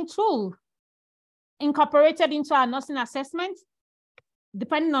screening tool incorporated into our nursing assessment,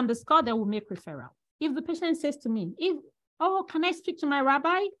 depending on the score, they will make referral. If the patient says to me, can I speak to my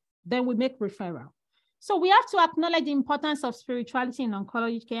rabbi? Then we make referral. So we have to acknowledge the importance of spirituality in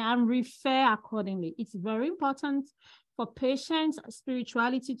oncology care and refer accordingly. It's very important for patients'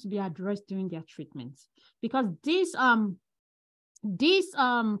 spirituality to be addressed during their treatment, because this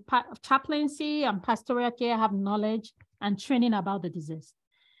chaplaincy and pastoral care have knowledge and training about the disease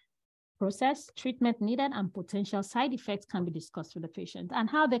process, treatment needed, and potential side effects can be discussed with the patient and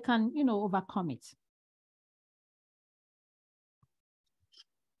how they can, overcome it.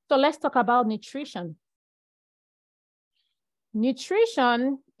 So let's talk about nutrition.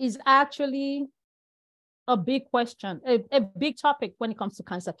 Nutrition is actually a big question, a big topic when it comes to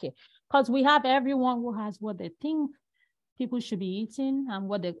cancer care, because we have everyone who has what they think people should be eating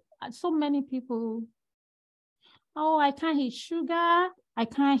and so many people, I can't eat sugar, I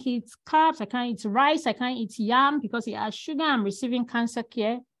can't eat carbs, I can't eat rice, I can't eat yam because it has sugar, I'm receiving cancer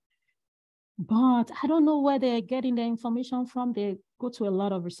care. But I don't know where they're getting their information from. They go to a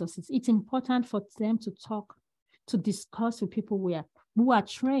lot of resources. It's important for them to discuss with people who are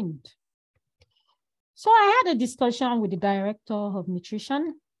trained. So I had a discussion with the director of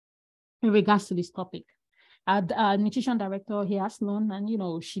nutrition in regards to this topic. Our nutrition director, he has known,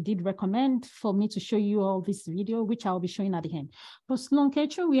 and she did recommend for me to show you all this video, which I'll be showing at the end. For Sloan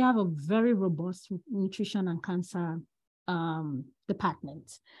Kettering, we have a very robust nutrition and cancer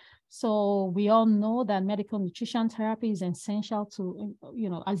department. So we all know that medical nutrition therapy is essential to,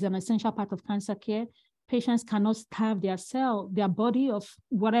 as an essential part of cancer care. Patients cannot starve their body of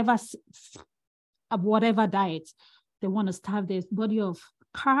whatever diet. They want to starve their body of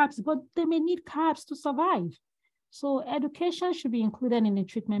carbs, but they may need carbs to survive. So education should be included in the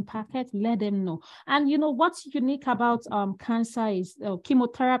treatment packet. Let them know. And what's unique about cancer is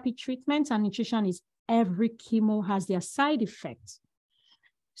chemotherapy treatment and nutrition is every chemo has their side effects.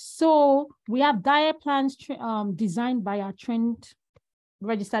 So we have diet plans designed by our trained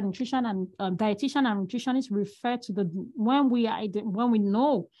registered nutrition and dietitian and nutritionist refer to when we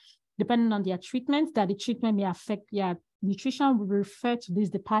know, depending on their treatment, that the treatment may affect their nutrition will refer to these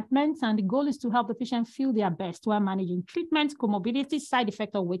departments, and the goal is to help the patient feel their best while managing treatment, comorbidities, side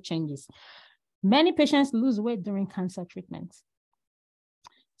effects, or weight changes. Many patients lose weight during cancer treatments.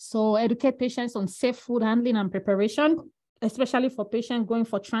 So educate patients on safe food handling and preparation, especially for patients going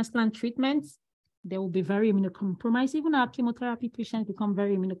for transplant treatments. They will be very immunocompromised. Even our chemotherapy patients become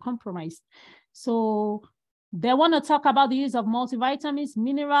very immunocompromised. So they want to talk about the use of multivitamins,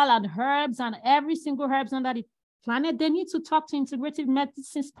 mineral, and herbs, and every single herbs under the planet. They need to talk to integrative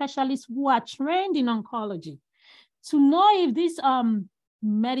medicine specialists who are trained in oncology to know if this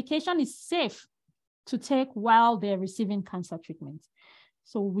medication is safe to take while they're receiving cancer treatment.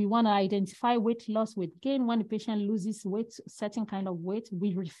 So we want to identify weight loss, weight gain. When the patient loses weight, certain kind of weight,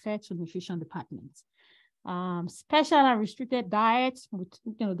 we refer to nutrition departments. Special and restricted diets, with,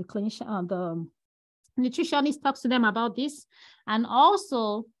 the clinician, the nutritionist talks to them about this, and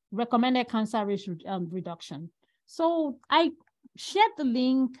also recommended cancer risk reduction. So I shared the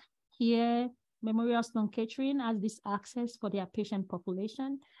link here. Memorial Sloan Kettering has this access for their patient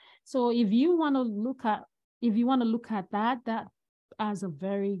population. So if you want to look at that as a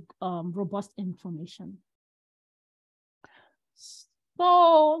very robust information.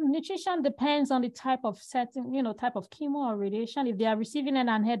 So nutrition depends on the type of setting, type of chemo or radiation. If they are receiving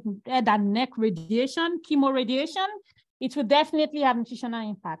head and neck radiation, chemo radiation, it will definitely have nutritional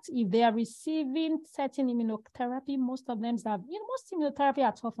impact. If they are receiving certain immunotherapy, most of them have, most immunotherapy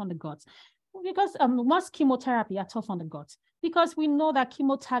are tough on the gut. Because most chemotherapy are tough on the gut, because we know that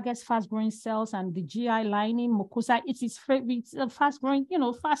chemo targets fast-growing cells and the GI lining, mucosa, it's fast-growing,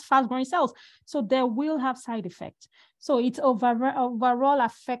 fast-growing cells. So they will have side effects. So it overall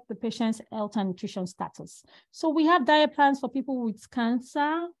affect the patient's health and nutrition status. So we have diet plans for people with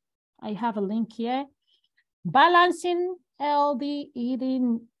cancer. I have a link here. Balancing healthy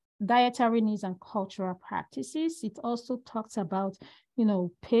eating, dietary needs, and cultural practices. It also talks about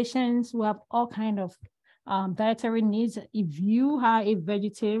patients who have all kinds of dietary needs. If you are a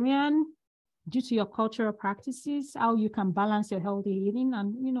vegetarian, due to your cultural practices, how you can balance your healthy eating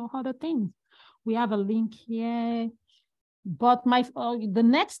and, other things. We have a link here. But the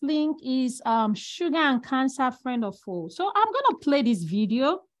next link is sugar and cancer, friend or foe. So I'm going to play this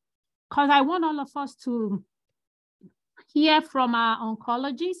video because I want all of us to hear from our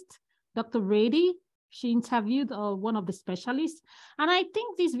oncologist, Dr. Reddy. She interviewed one of the specialists. And I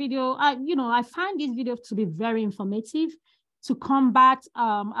think this video, I find this video to be very informative to combat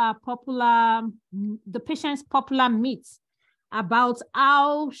the patient's popular myths about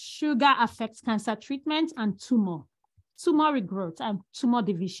how sugar affects cancer treatment and tumor regrowth and tumor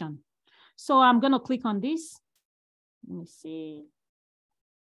division. So I'm going to click on this. Let me see.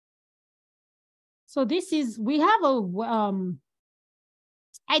 So this is, we have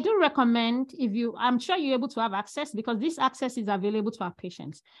I do recommend I'm sure you're able to have access because this access is available to our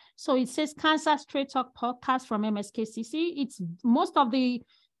patients. So it says Cancer Straight Talk podcast from MSKCC. It's most of the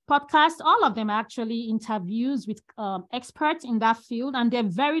podcasts, all of them are actually interviews with experts in that field, and they're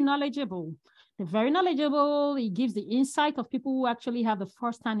very knowledgeable. It gives the insight of people who actually have the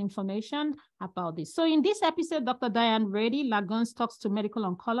first-hand information about this. So in this episode, Dr. Diane Reddy Lagons talks to medical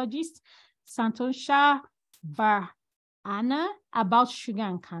oncologist Santosha Anna about sugar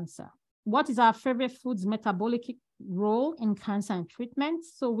and cancer. What is our favorite food's metabolic role in cancer and treatment?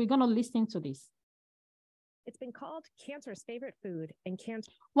 So we're going to listen to this. It's been called cancer's favorite food and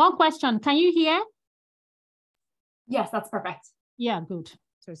cancer. One question. Can you hear? Yes, that's perfect. Yeah, good.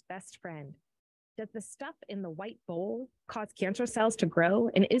 Cancer's best friend. Does the stuff in the white bowl cause cancer cells to grow?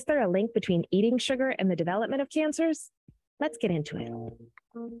 And is there a link between eating sugar and the development of cancers? Let's get into it.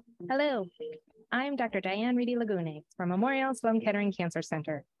 Hello. I'm Dr. Diane Reddy Lagune from Memorial Sloan Kettering Cancer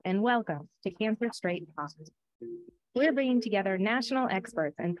Center, and welcome to Cancer Straight Talk. We're bringing together national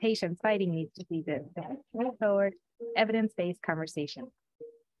experts and patients fighting these diseases to move forward evidence-based conversation.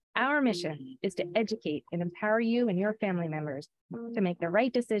 Our mission is to educate and empower you and your family members to make the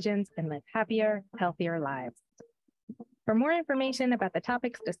right decisions and live happier, healthier lives. For more information about the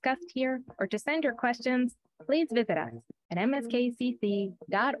topics discussed here or to send your questions, please visit us at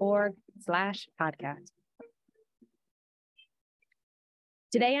mskcc.org/podcast.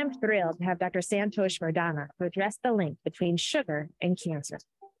 Today, I'm thrilled to have Dr. Santosh Verdana to address the link between sugar and cancer.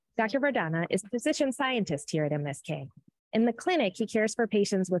 Dr. Verdana is a physician scientist here at MSK. In the clinic, he cares for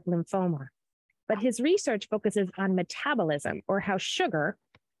patients with lymphoma, but his research focuses on metabolism, or how sugar,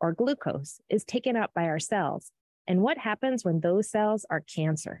 or glucose, is taken up by our cells, and what happens when those cells are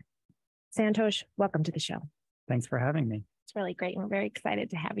cancer. Santosh, welcome to the show. Thanks for having me. It's really great. We're very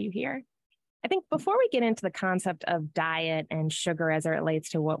excited to have you here. I think before we get into the concept of diet and sugar as it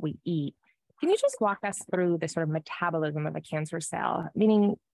relates to what we eat, Can you just walk us through the sort of metabolism of a cancer cell?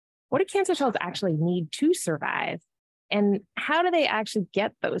 Meaning, what do cancer cells actually need to survive? And how do they actually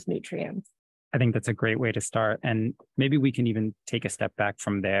get those nutrients? I think that's a great way to start. And maybe we can even take a step back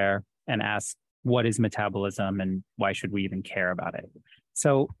from there and ask, what is metabolism and why should we even care about it?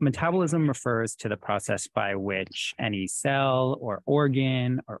 So metabolism refers to the process by which any cell or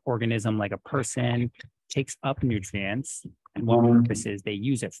organ or organism, like a person, takes up nutrients and what purposes they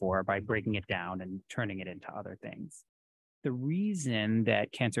use it for by breaking it down and turning it into other things. The reason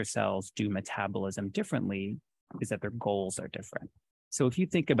that cancer cells do metabolism differently is that their goals are different. So if you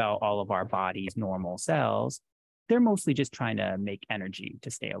think about all of our body's normal cells, they're mostly just trying to make energy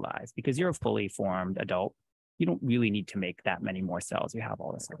to stay alive because you're a fully formed adult. You don't really need to make that many more cells. You have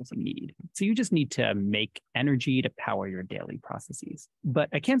all the cells you need. So you just need to make energy to power your daily processes. But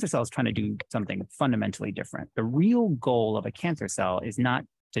a cancer cell is trying to do something fundamentally different. The real goal of a cancer cell is not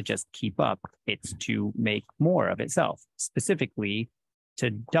to just keep up, it's to make more of itself, specifically to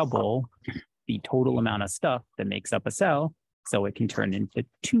double the total amount of stuff that makes up a cell so it can turn into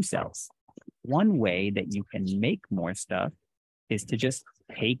 2 cells. One way that you can make more stuff is to just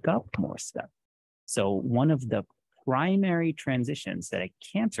take up more stuff. So one of the primary transitions that a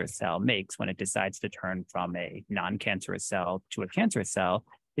cancer cell makes when it decides to turn from a non-cancerous cell to a cancerous cell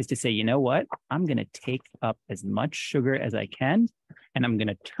is to say, you know what, I'm going to take up as much sugar as I can, and I'm going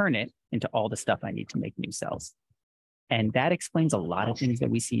to turn it into all the stuff I need to make new cells. And that explains a lot of things that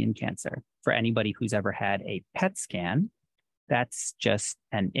we see in cancer. For anybody who's ever had a PET scan, that's just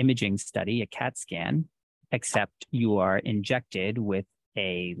an imaging study, a CAT scan, except you are injected with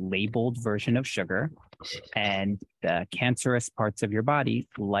a labeled version of sugar, and the cancerous parts of your body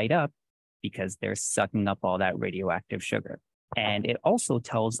light up because they're sucking up all that radioactive sugar. And it also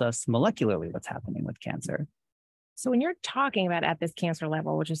tells us molecularly what's happening with cancer. So when you're talking about at this cancer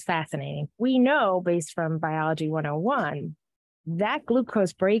level, which is fascinating, we know based from Biology 101, that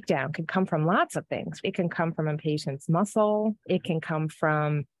glucose breakdown can come from lots of things. It can come from a patient's muscle. It can come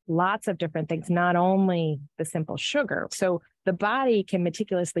from lots of different things, not only the simple sugar. So the body can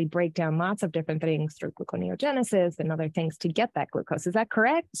meticulously break down lots of different things through gluconeogenesis and other things to get that glucose. Is that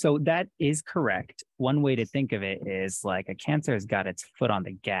correct? So that is correct. One way to think of it is like a cancer has got its foot on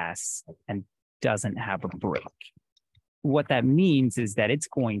the gas and doesn't have a brake. What that means is that it's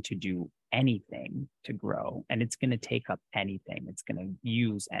going to do anything to grow, and it's going to take up anything. It's going to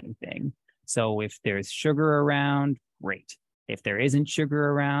use anything. So if there's sugar around, great. If there isn't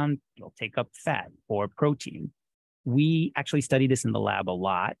sugar around, it'll take up fat or protein. We actually study this in the lab a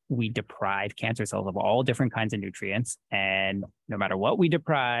lot. We deprive cancer cells of all different kinds of nutrients. And no matter what we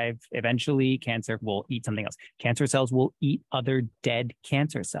deprive, eventually cancer will eat something else. Cancer cells will eat other dead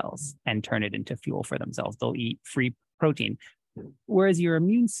cancer cells and turn it into fuel for themselves. They'll eat free protein. Whereas your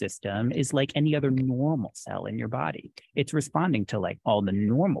immune system is like any other normal cell in your body. It's responding to like all the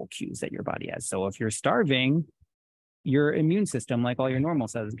normal cues that your body has. So if you're starving, your immune system, like all your normal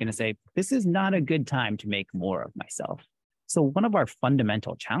cells, is going to say, this is not a good time to make more of myself. So one of our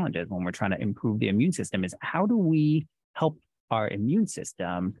fundamental challenges when we're trying to improve the immune system is how do we help our immune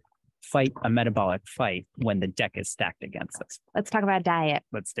system fight a metabolic fight when the deck is stacked against us? Let's talk about diet.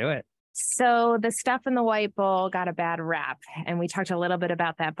 Let's do it. So the stuff in the white bowl got a bad rap, and we talked a little bit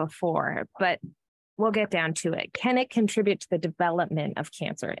about that before, but we'll get down to it. Can it contribute to the development of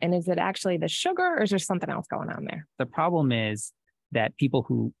cancer? And is it actually the sugar, or is there something else going on there? The problem is that people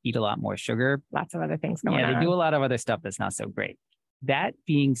who eat a lot more sugar, Lots of other things going on. they do a lot of other stuff that's not so great. That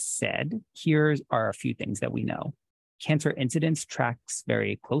being said, here are a few things that we know. Cancer incidence tracks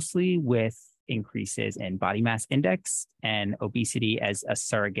very closely with increases in body mass index and obesity as a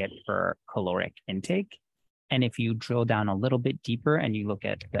surrogate for caloric intake. And if you drill down a little bit deeper and you look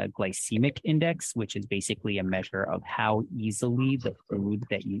at the glycemic index, which is basically a measure of how easily the food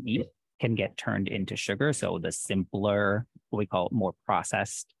that you eat can get turned into sugar. So the simpler, what we call more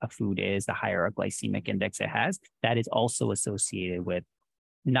processed a food is, the higher a glycemic index it has. That is also associated with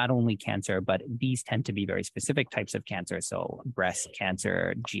not only cancer, but these tend to be very specific types of cancer. So breast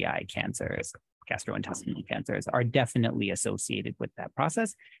cancer, GI cancers, gastrointestinal cancers are definitely associated with that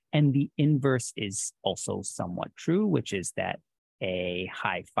process. And the inverse is also somewhat true, which is that a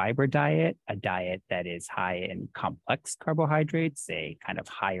high fiber diet, a diet that is high in complex carbohydrates, a kind of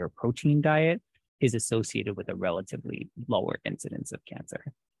higher protein diet, is associated with a relatively lower incidence of cancer.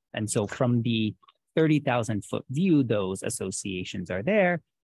 And so from the 30,000 foot view, those associations are there.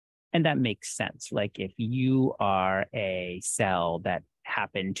 And that makes sense. Like if you are a cell that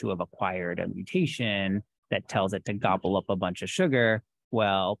happened to have acquired a mutation that tells it to gobble up a bunch of sugar,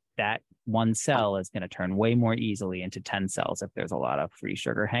 well, that one cell is going to turn way more easily into 10 cells if there's a lot of free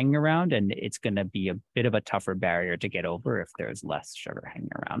sugar hanging around, and it's going to be a bit of a tougher barrier to get over if there's less sugar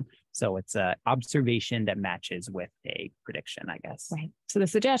hanging around. So it's an observation that matches with a prediction, I guess. Right. So the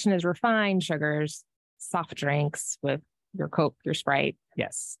suggestion is refined sugars, soft drinks with your Coke, your Sprite.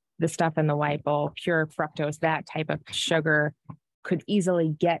 Yes. The stuff in the white bowl, pure fructose, that type of sugar could easily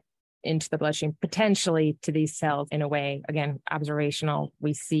get into the bloodstream, potentially to these cells in a way, again, observational,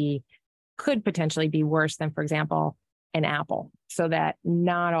 we see could potentially be worse than, for example, an apple. So that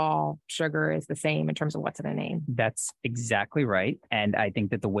not all sugar is the same in terms of what's in a name. That's exactly right. And I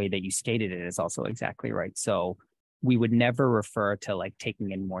think that the way that you stated it is also exactly right. So we would never refer to like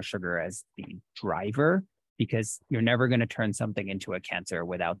taking in more sugar as the driver, because you're never going to turn something into a cancer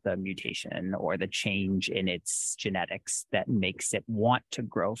without the mutation or the change in its genetics that makes it want to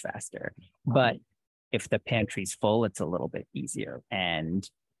grow faster. But if the pantry's full, it's a little bit easier. And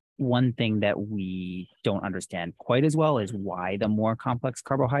one thing that we don't understand quite as well is why the more complex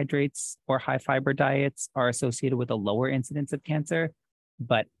carbohydrates or high fiber diets are associated with a lower incidence of cancer.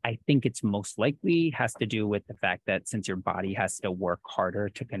 But I think it's most likely has to do with the fact that since your body has to work harder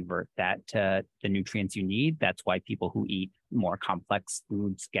to convert that to the nutrients you need, that's why people who eat more complex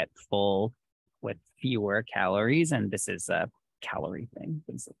foods get full with fewer calories. And this is a calorie thing,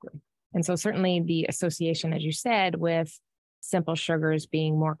 basically. And so certainly the association, as you said, with simple sugars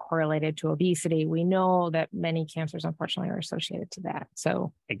being more correlated to obesity, we know that many cancers, unfortunately, are associated to that.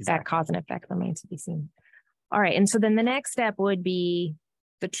 So that cause and effect remains to be seen. All right. And so then the next step would be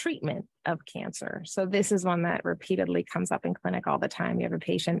the treatment of cancer. So this is one that repeatedly comes up in clinic all the time. You have a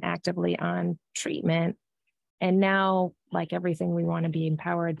patient actively on treatment. And now, like everything, we want to be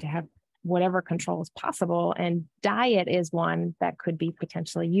empowered to have whatever control is possible. And diet is one that could be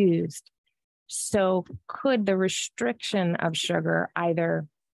potentially used. So could the restriction of sugar either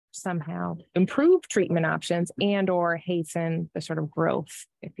somehow improve treatment options and or hasten the sort of growth,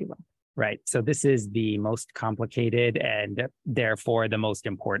 if you will? Right. So this is the most complicated and therefore the most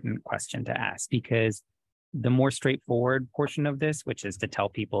important question to ask, because the more straightforward portion of this, which is to tell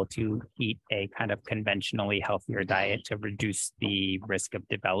people to eat a kind of conventionally healthier diet to reduce the risk of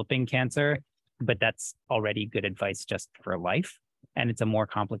developing cancer, but that's already good advice just for life. And it's a more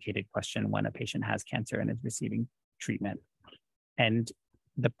complicated question when a patient has cancer and is receiving treatment. And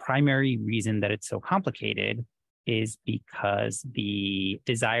the primary reason that it's so complicated is because the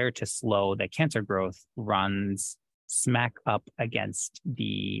desire to slow the cancer growth runs smack up against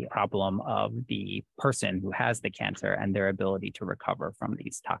the problem of the person who has the cancer and their ability to recover from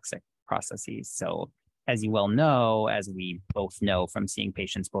these toxic processes. So as you well know, as we both know from seeing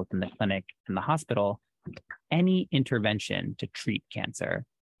patients both in the clinic and the hospital, any intervention to treat cancer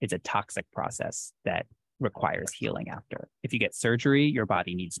is a toxic process that requires healing after. If you get surgery, your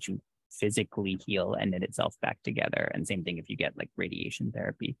body needs to physically heal and knit itself back together. And same thing if you get like radiation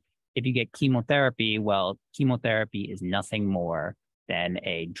therapy. If you get chemotherapy, well, chemotherapy is nothing more than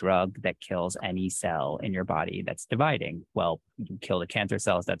a drug that kills any cell in your body that's dividing. Well, you kill the cancer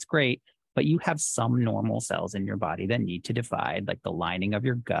cells, that's great, but you have some normal cells in your body that need to divide, like the lining of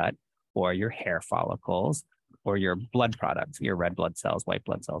your gut or your hair follicles or your blood products, your red blood cells, white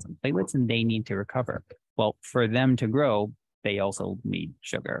blood cells, and platelets, and they need to recover. Well, for them to grow, they also need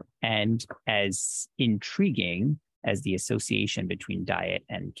sugar. And as intriguing as the association between diet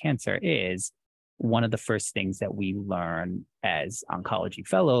and cancer is, one of the first things that we learn as oncology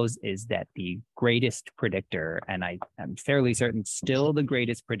fellows is that the greatest predictor, and I am fairly certain still the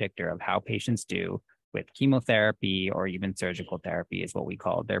greatest predictor of how patients do with chemotherapy or even surgical therapy, is what we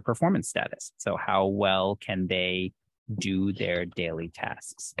call their performance status. So how well can they do their daily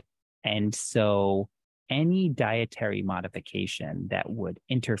tasks? And so any dietary modification that would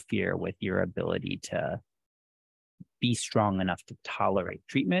interfere with your ability to be strong enough to tolerate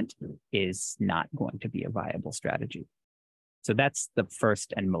treatment is not going to be a viable strategy. So that's the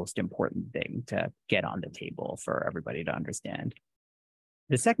first and most important thing to get on the table for everybody to understand.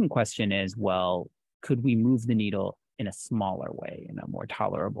 The second question is, well, could we move the needle in a smaller way, in a more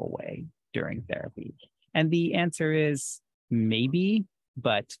tolerable way during therapy? And the answer is maybe,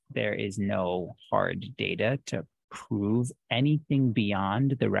 but there is no hard data to prove anything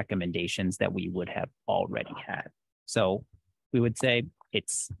beyond the recommendations that we would have already had. So we would say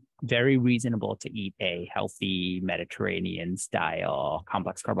it's very reasonable to eat a healthy Mediterranean style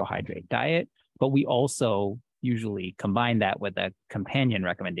complex carbohydrate diet, but we also usually combine that with a companion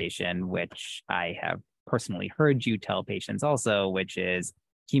recommendation, which I have personally heard you tell patients also, which is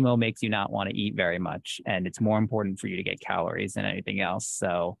chemo makes you not want to eat very much, and it's more important for you to get calories than anything else.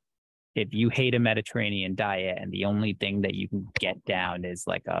 So if you hate a Mediterranean diet and the only thing that you can get down is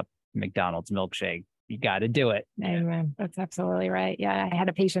like a McDonald's milkshake. You got to do it. Amen. That's absolutely right. Yeah. I had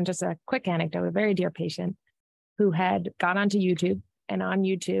a patient, just a quick anecdote, a very dear patient who had gone onto YouTube, and on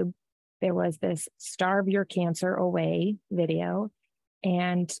YouTube, there was this Starve Your Cancer Away video.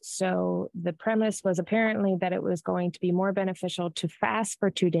 And so the premise was apparently that it was going to be more beneficial to fast for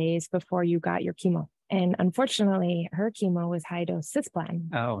 2 days before you got your chemo. And unfortunately, her chemo was high dose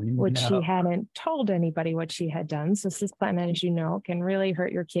cisplatin, which she hadn't told anybody what she had done. So cisplatin, as you know, can really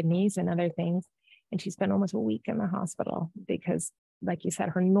hurt your kidneys and other things. And she spent almost a week in the hospital because, like you said,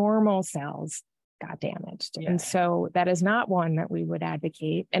 her normal cells got damaged. Yeah. And so that is not one that we would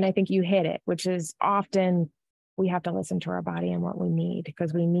advocate. And I think you hit it, which is often we have to listen to our body and what we need,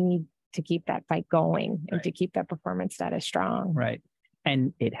 because we need to keep that fight going and to keep that performance status strong. Right.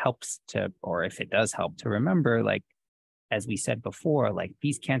 And it helps to, or if it does help to remember, like, as we said before, like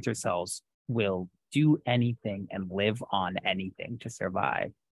these cancer cells will do anything and live on anything to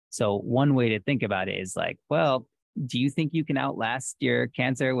survive. So one way to think about it is like, well, do you think you can outlast your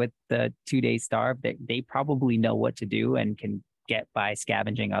cancer with the 2-day starve? They probably know what to do and can get by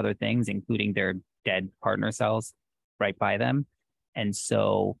scavenging other things, including their dead partner cells right by them. And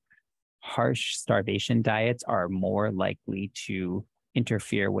so harsh starvation diets are more likely to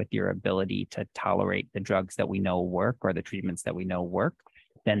interfere with your ability to tolerate the drugs that we know work or the treatments that we know work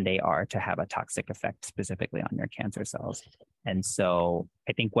than they are to have a toxic effect specifically on your cancer cells. And so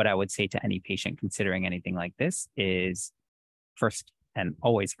I think what I would say to any patient considering anything like this is first, and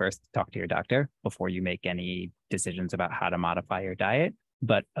always first, talk to your doctor before you make any decisions about how to modify your diet.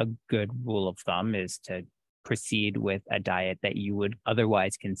 But a good rule of thumb is to proceed with a diet that you would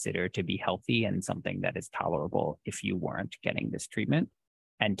otherwise consider to be healthy and something that is tolerable if you weren't getting this treatment,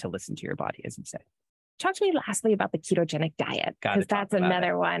 and to listen to your body, as you said. Talk to me lastly about the ketogenic diet, because that's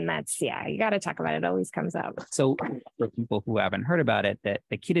another one that's, you got to talk about it. It always comes up. So for people who haven't heard about it, that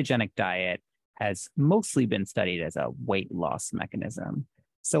the ketogenic diet has mostly been studied as a weight loss mechanism.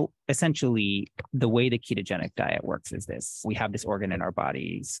 So essentially, the way the ketogenic diet works is this. We have this organ in our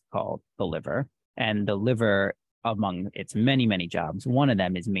bodies called the liver, and the liver, among its many, many jobs, one of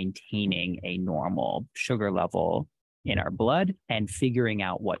them is maintaining a normal sugar level in our blood and figuring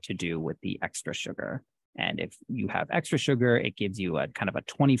out what to do with the extra sugar. And if you have extra sugar, it gives you a kind of a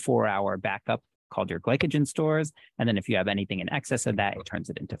 24-hour backup called your glycogen stores. And then if you have anything in excess of that, it turns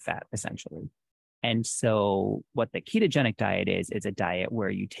it into fat, essentially. And so what the ketogenic diet is a diet where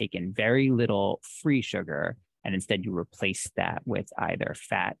you take in very little free sugar, and instead you replace that with either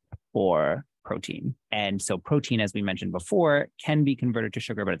fat or protein. And so protein, as we mentioned before, can be converted to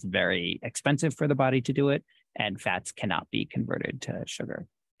sugar, but it's very expensive for the body to do it. And fats cannot be converted to sugar.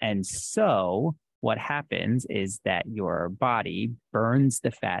 And so what happens is that your body burns the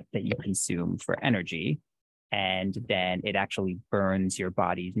fat that you consume for energy, and then it actually burns your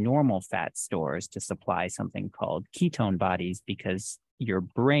body's normal fat stores to supply something called ketone bodies, because your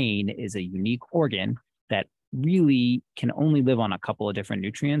brain is a unique organ that really can only live on a couple of different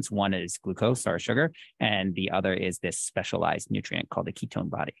nutrients. One is glucose, or sugar, and the other is this specialized nutrient called the ketone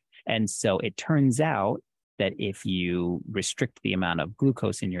body. And so it turns out that if you restrict the amount of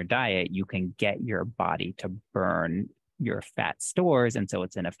glucose in your diet, you can get your body to burn your fat stores. And so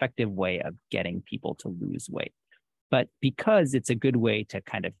it's an effective way of getting people to lose weight. But because it's a good way to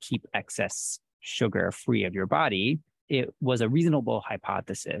kind of keep excess sugar free of your body, it was a reasonable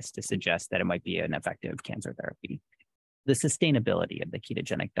hypothesis to suggest that it might be an effective cancer therapy. The sustainability of the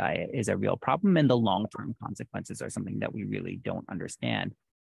ketogenic diet is a real problem, and the long-term consequences are something that we really don't understand.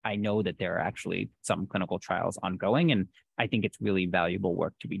 I know that there are actually some clinical trials ongoing, and I think it's really valuable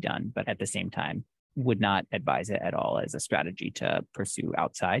work to be done, but at the same time, would not advise it at all as a strategy to pursue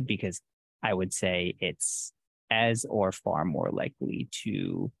outside, because I would say it's as or far more likely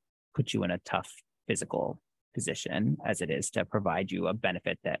to put you in a tough physical position as it is to provide you a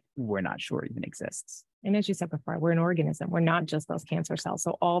benefit that we're not sure even exists. And as you said before, we're an organism. We're not just those cancer cells.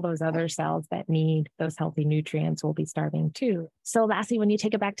 So all those other cells that need those healthy nutrients will be starving too. So lastly, when you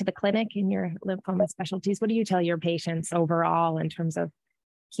take it back to the clinic in your lymphoma specialties, what do you tell your patients overall in terms of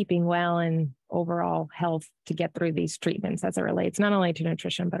keeping well and overall health to get through these treatments as it relates not only to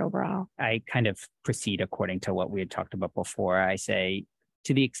nutrition, but overall? I kind of proceed according to what we had talked about before. I say,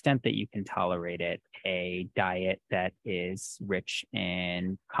 to the extent that you can tolerate it, a diet that is rich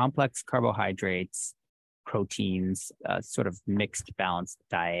in complex carbohydrates, proteins, sort of mixed, balanced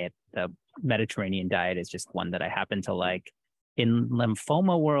diet. The Mediterranean diet is just one that I happen to like. In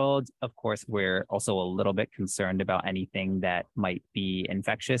lymphoma world, of course, we're also a little bit concerned about anything that might be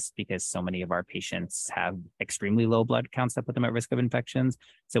infectious because so many of our patients have extremely low blood counts that put them at risk of infections.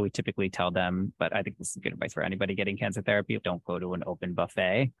 So we typically tell them, but I think this is good advice for anybody getting cancer therapy, don't go to an open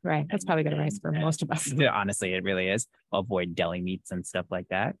buffet. Right. That's probably good advice for most of us. Honestly, it really is. Avoid deli meats and stuff like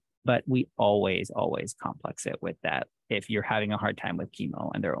that. But we always complex it with that. If you're having a hard time with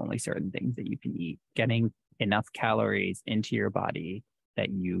chemo and there are only certain things that you can eat, getting enough calories into your body that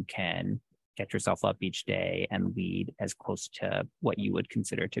you can get yourself up each day and lead as close to what you would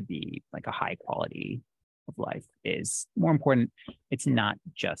consider to be like a high quality of life is more important. It's not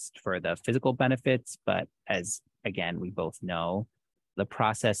just for the physical benefits, but as again, we both know, the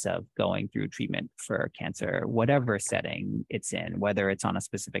process of going through treatment for cancer, whatever setting it's in, whether it's on a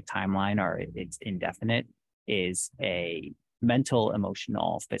specific timeline or it's indefinite, is a mental,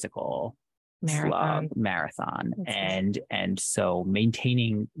 emotional, physical marathon. And so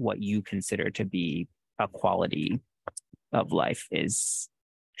maintaining what you consider to be a quality of life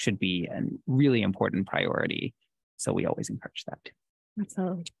should be a really important priority. So we always encourage that.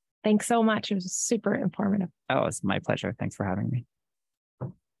 Absolutely. Thanks so much. It was super informative. Oh, it's my pleasure. Thanks for having me.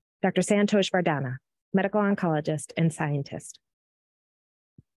 Dr. Santosh Vardhana, medical oncologist and scientist.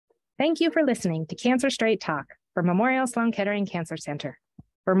 Thank you for listening to Cancer Straight Talk for Memorial Sloan Kettering Cancer Center.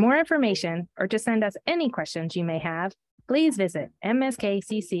 For more information or to send us any questions you may have, please visit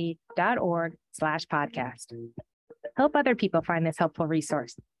mskcc.org/podcast. Help other people find this helpful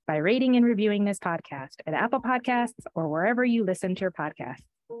resource by rating and reviewing this podcast at Apple Podcasts or wherever you listen to your podcasts.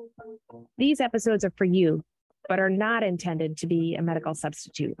 These episodes are for you, but are not intended to be a medical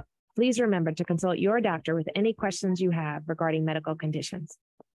substitute. Please remember to consult your doctor with any questions you have regarding medical conditions.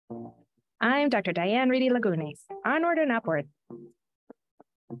 I'm Dr. Diane Reedy Lagunes. Onward and upward.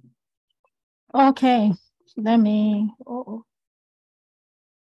 Okay, let me, hold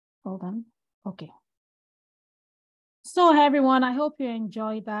on. Okay. So everyone, I hope you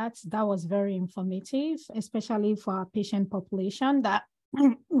enjoyed that. That was very informative, especially for our patient population that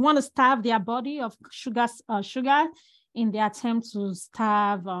want to starve their body of sugar in the attempt to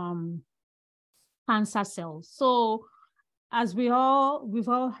starve cancer cells. So as we've all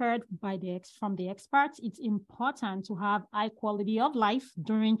heard from the experts, it's important to have high quality of life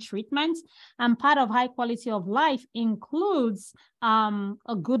during treatment. And part of high quality of life includes a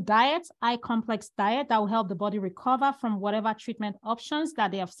good diet, high complex diet that will help the body recover from whatever treatment options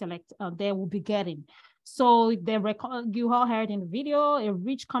that they have selected, they will be getting. So you all heard in the video, a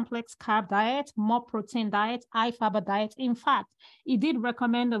rich complex carb diet, more protein diet, high fiber diet. In fact, it did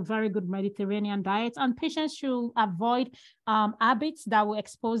recommend a very good Mediterranean diet, and patients should avoid habits that will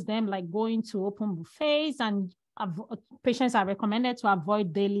expose them, like going to open buffets, and patients are recommended to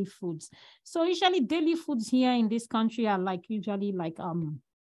avoid daily foods. So usually daily foods here in this country are usually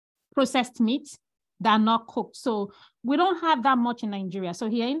processed meat that are not cooked. So we don't have that much in Nigeria. So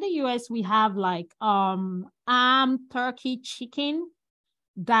here in the US, we have turkey, chicken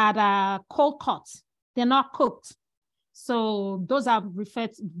that are cold cut. They're not cooked. So those are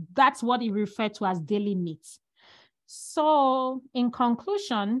that's what it referred to as daily meats. So in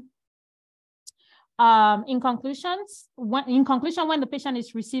conclusion, when the patient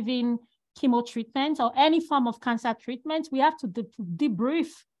is receiving chemo treatment or any form of cancer treatment, we have to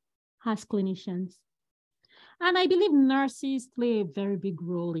debrief as clinicians. And I believe nurses play a very big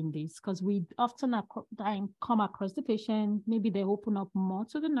role in this, because we often come across the patient, maybe they open up more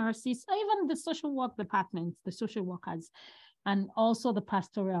to the nurses, or even the social work departments, the social workers, and also the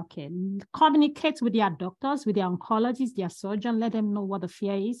pastoral care. Communicate with their doctors, with their oncologists, their surgeon, let them know what the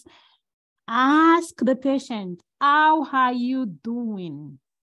fear is. Ask the patient, how are you doing?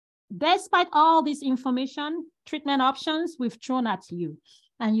 Despite all this information, treatment options we've thrown at you,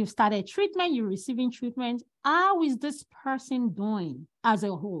 and you've started treatment, you're receiving treatment, how is this person doing as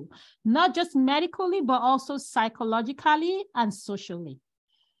a whole? Not just medically, but also psychologically and socially.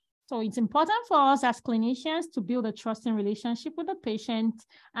 So it's important for us as clinicians to build a trusting relationship with the patient.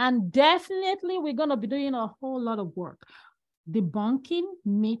 And definitely we're going to be doing a whole lot of work, debunking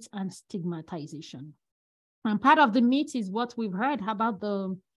myth and stigmatization. And part of the myth is what we've heard about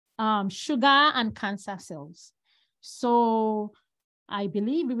the sugar and cancer cells. So I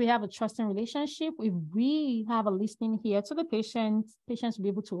believe if we have a trusting relationship, if we have a listening here to the patients will be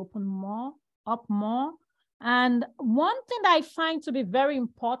able to open up more. And one thing that I find to be very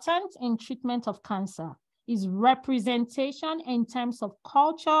important in treatment of cancer is representation in terms of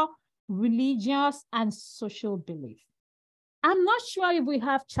culture, religious, and social belief. I'm not sure if we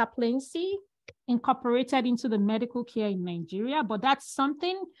have chaplaincy incorporated into the medical care in Nigeria, but that's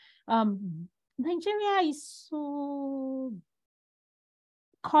something. Nigeria is so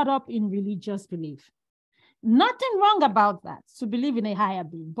caught up in religious belief. Nothing wrong about that, to believe in a higher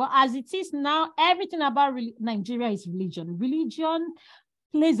being. But as it is now, everything about Nigeria is religion. Religion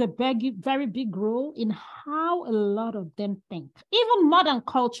plays a very big role in how a lot of them think. Even modern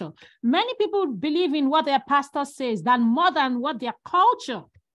culture. Many people believe in what their pastor says than more than what their culture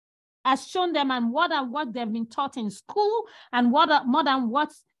has shown them and more than what they've been taught in school and more than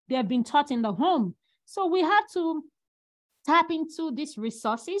what they've been taught in the home. So we have to tap into these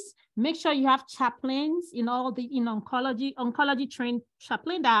resources. Make sure you have chaplains in oncology trained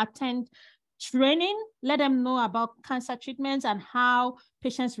chaplain that attend training. Let them know about cancer treatments and how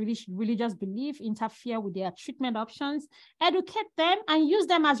patients' religious belief interfere with their treatment options. Educate them and use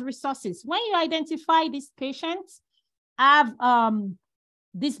them as resources. When you identify these patients, have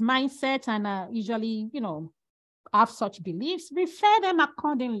this mindset and usually, have such beliefs, refer them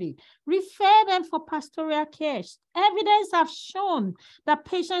accordingly. Refer them for pastoral care. Evidence have shown that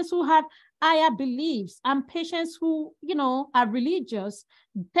patients who have higher beliefs and patients who, are religious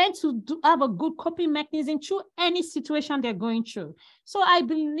tend to have a good coping mechanism through any situation they're going through. So I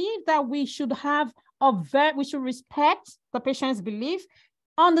believe that we should we should respect the patient's belief,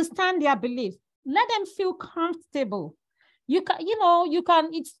 understand their belief, let them feel comfortable. And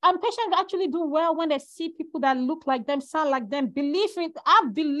patients actually do well when they see people that look like them, sound like them,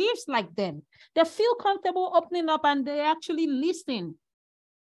 have beliefs like them. They feel comfortable opening up and they actually listen.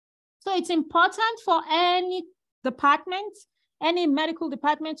 So it's important for any department, any medical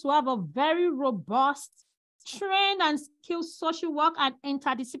department, to have a very robust, trained and skilled social work and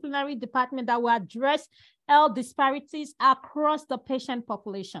interdisciplinary department that will address health disparities across the patient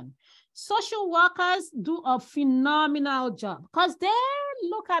population. Social workers do a phenomenal job because they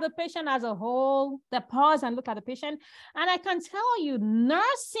look at the patient as a whole. They pause and look at the patient. And I can tell you,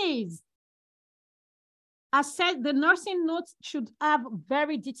 nurses, the nursing notes should have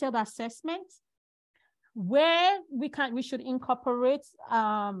very detailed assessments where we should incorporate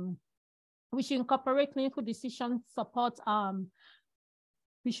clinical decision support.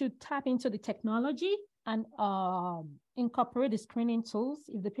 We should tap into the technology and incorporate the screening tools.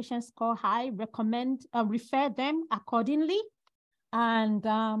 If the patient score high, refer them accordingly. And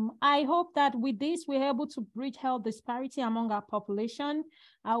I hope that with this, we're able to bridge health disparity among our population.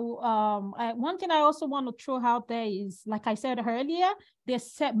 One thing I also want to throw out there is, like I said earlier,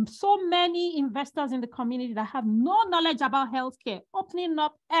 there's so many investors in the community that have no knowledge about healthcare, opening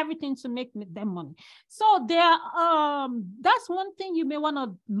up everything to make them money. So that's one thing you may want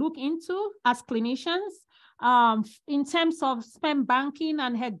to look into as clinicians. In terms of sperm banking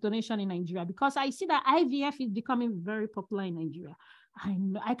and egg donation in Nigeria, because I see that IVF is becoming very popular in Nigeria.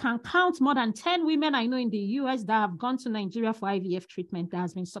 I can count more than 10 women I know in the US that have gone to Nigeria for IVF treatment that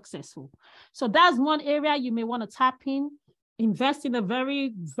has been successful. So that's one area you may want to tap in, invest in a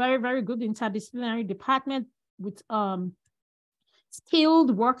very, very, very good interdisciplinary department with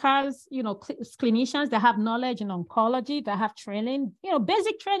skilled workers, clinicians that have knowledge in oncology, that have training,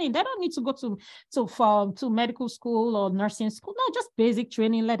 basic training. They don't need to go to medical school or nursing school. No, just basic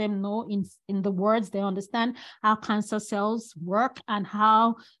training. Let them know in the words they understand how cancer cells work and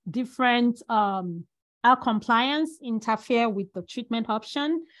how different how compliance interfere with the treatment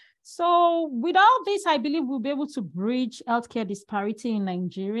option. So with all this, I believe we'll be able to bridge healthcare disparity in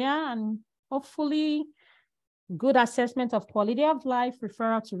Nigeria and hopefully good assessment of quality of life,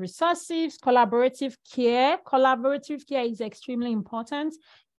 referral to resources, collaborative care. Collaborative care is extremely important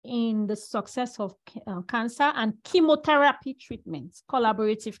in the success of cancer and chemotherapy treatments,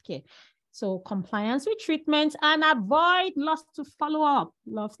 collaborative care. So compliance with treatment and avoid loss to follow up.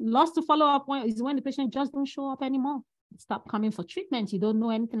 Loss to follow up is when the patient just don't show up anymore. Stop coming for treatment. You don't know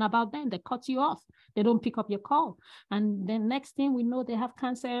anything about them. They cut you off. They don't pick up your call. And then next thing we know, they have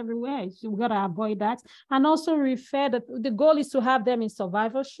cancer everywhere. So we got to avoid that. And also refer the goal is to have them in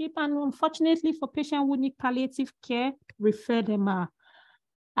survivorship. And unfortunately for patients who need palliative care, refer them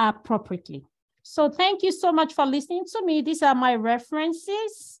appropriately. So thank you so much for listening to me. These are my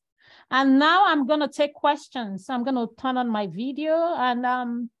references. And now I'm going to take questions. I'm going to turn on my video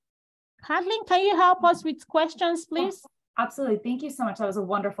and Kathleen, can you help us with questions, please? Absolutely. Thank you so much. That was a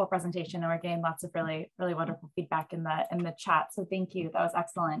wonderful presentation, and we're getting lots of really, really wonderful feedback in the chat. So thank you. That was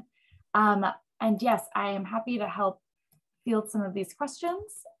excellent. And yes, I am happy to help field some of these questions.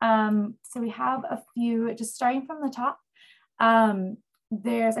 So we have a few, just starting from the top.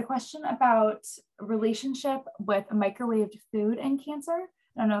 There's a question about relationship with microwaved food and cancer.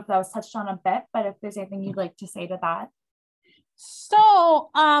 I don't know if that was touched on a bit, but if there's anything you'd like to say to that. So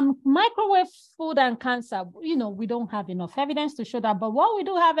microwave food and cancer, we don't have enough evidence to show that, but what we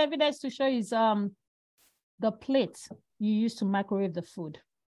do have evidence to show is the plate you use to microwave the food.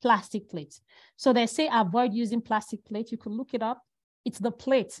 plastic plate. So they say avoid using plastic plate. You could look it up. It's the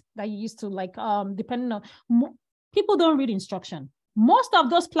plate that you used to like, depending on, people don't read instruction. Most of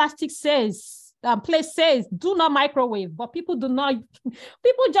those plastic place says do not microwave, but people do not,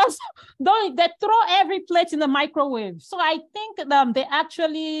 people just don't, they throw every plate in the microwave. So I think they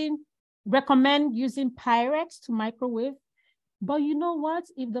actually recommend using Pyrex to microwave. But you know what?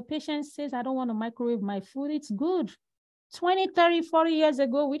 If the patient says, I don't want to microwave my food, it's good. 20, 30, 40 years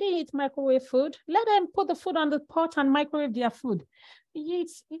ago, we didn't eat microwave food. Let them put the food on the pot and microwave their food.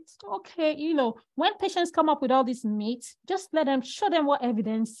 It's okay. You know, when patients come up with all this meat, just let them, show them what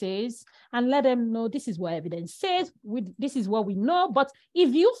evidence says and let them know this is what evidence says. This is what we know. But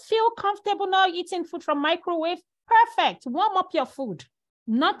if you feel comfortable now eating food from microwave, perfect. Warm up your food.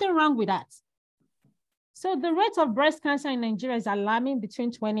 Nothing wrong with that. So the rate of breast cancer in Nigeria is alarming,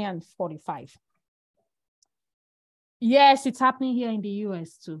 between 20 and 45. Yes, it's happening here in the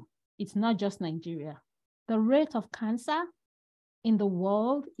US too. It's not just Nigeria. The rate of cancer in the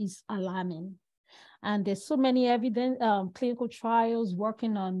world is alarming. And there's so many evidence, clinical trials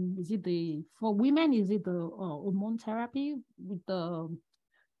working on, for women, is it the hormone therapy with the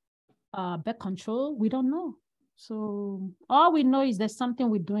birth control? We don't know. So all we know is there's something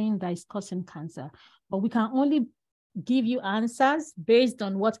we're doing that is causing cancer, but we can only give you answers based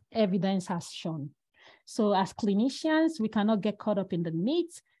on what evidence has shown. So as clinicians, we cannot get caught up in the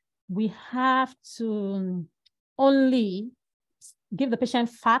myths. We have to only give the patient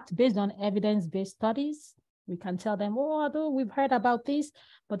fact based on evidence-based studies. We can tell them, oh, although we've heard about this,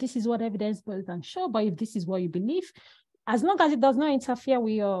 but this is what evidence-based can show. But if this is what you believe, as long as it does not interfere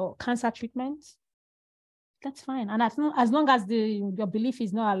with your cancer treatment, that's fine. And as long as your belief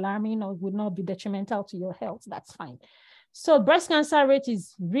is not alarming or would not be detrimental to your health, that's fine. So breast cancer rate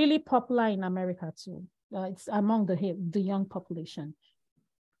is really popular in America too. It's among the young population.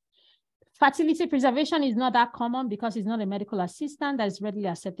 Fertility preservation is not that common because it's not a medical assistant that is readily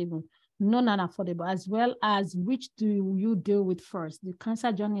acceptable, known and affordable, as well as which do you deal with first, the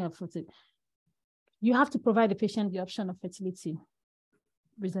cancer journey of fertility. You have to provide the patient the option of fertility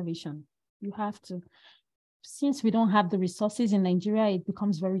preservation. You have to. Since we don't have the resources in Nigeria, it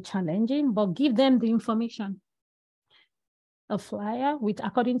becomes very challenging, but give them the information. A flyer with,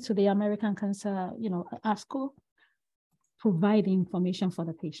 according to the American Cancer, ASCO, provide the information for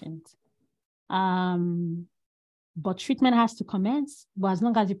the patient. But treatment has to commence. But as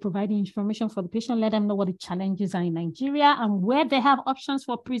long as you provide the information for the patient, let them know what the challenges are in Nigeria and where they have options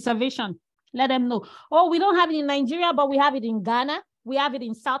for preservation. Let them know, oh, we don't have it in Nigeria, but we have it in Ghana. We have it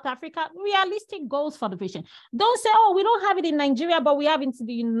in South Africa. Realistic goals for the patient. Don't say, oh, we don't have it in Nigeria, but we have it in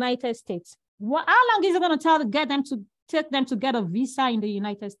the United States. How long is it going to take them to get a visa in the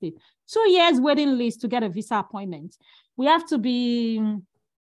United States? 2 years waiting list to get a visa appointment. We have to be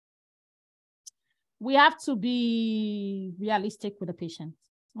realistic with the patient,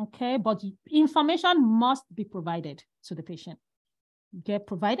 okay? But information must be provided to the patient.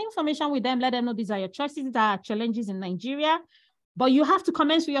 Provide information with them, let them know these are your choices, these are challenges in Nigeria, but you have to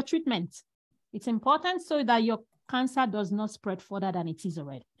commence with your treatment. It's important so that your cancer does not spread further than it is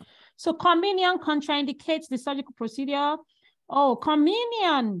already. So communion contraindicates the surgical procedure. Oh,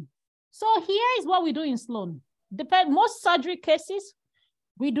 communion. So here is what we do in Sloan. Most surgery cases,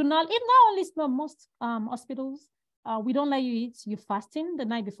 we do not, if not only Sloan, most hospitals, we don't let you eat. You're fasting the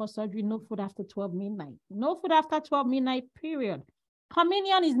night before surgery, no food after 12 midnight. No food after 12 midnight, period.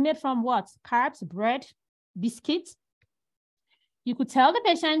 Communion is made from what? Carbs, bread, biscuits. You could tell the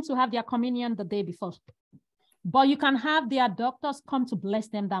patient to have their communion the day before, but you can have their doctors come to bless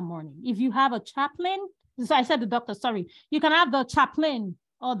them that morning. If you have a chaplain, so I said the doctor, sorry, you can have the chaplain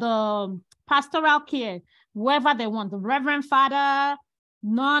or the pastoral care, whoever they want, the reverend father,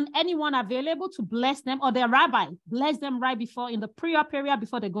 anyone available to bless them, or their rabbi, bless them right before, in the pre-op area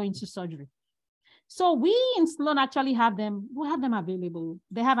before they go into surgery. So we in Sloan actually have them, we have them available.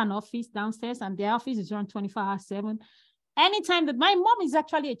 They have an office downstairs and their office is run 24/7. Anytime that my mom is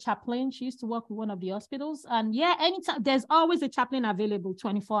actually a chaplain, she used to work with one of the hospitals, and yeah, anytime there's always a chaplain available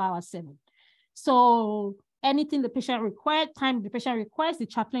 24/7. So anything the patient requires, the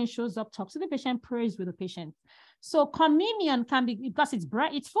chaplain shows up, talks to the patient, prays with the patient. So communion can be, because it's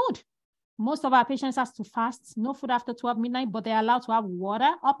bread, it's food. Most of our patients have to fast, no food after 12 midnight, but they're allowed to have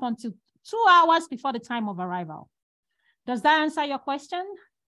water up until 2 hours before the time of arrival. Does that answer your question?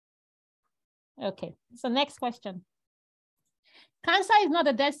 Okay, so next question. Cancer is not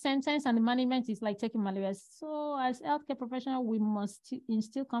a death sentence and the management is like taking malaria. So as healthcare professionals, we must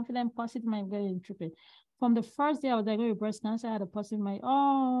instill confidence, positive mind, very intrepid. From the first day I was diagnosed with breast cancer, I had a positive mind.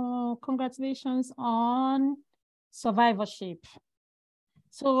 Oh, congratulations on survivorship.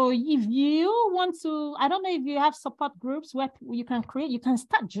 So if you want to, I don't know if you have support groups where you can create, you can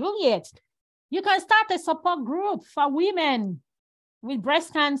start, Juliet, you can start a support group for women with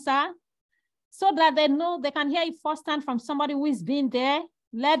breast cancer so that they know, they can hear it firsthand from somebody who has been there.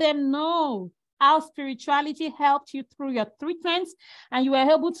 Let them know how spirituality helped you through your treatments, and you were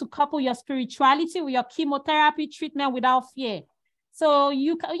able to couple your spirituality with your chemotherapy treatment without fear. So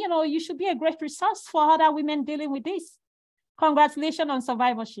you should be a great resource for other women dealing with this. Congratulations on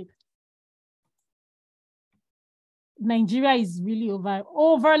survivorship. Nigeria is really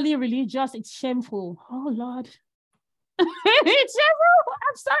overly religious. It's shameful. Oh, Lord. It's shameful.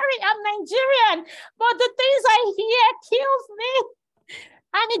 I'm sorry, I'm Nigerian, but the things I hear kills me.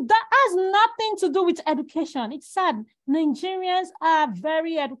 And it has nothing to do with education. It's sad. Nigerians are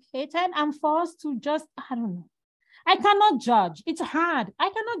very educated, and for us to just, I don't know. I cannot judge. It's hard. I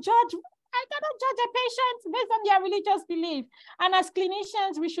cannot judge a patient based on their religious belief. And as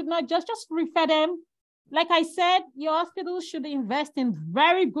clinicians, we should not just refer them. Like I said, your hospitals should invest in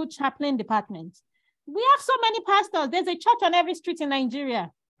very good chaplain departments. We have so many pastors. There's a church on every street in Nigeria.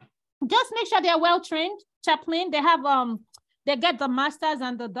 Just make sure they're well-trained chaplain. They have they get the master's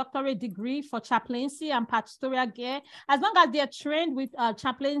and the doctorate degree for chaplaincy and pastoral care. As long as they're trained with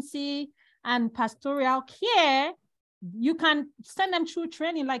chaplaincy and pastoral care, you can send them through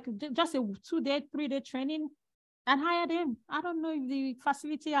training, like just a 2-day, 3-day training, and hire them. I don't know if the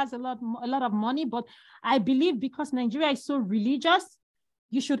facility has a lot of money, but I believe because Nigeria is so religious,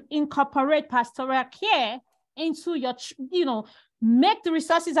 you should incorporate pastoral care into your, make the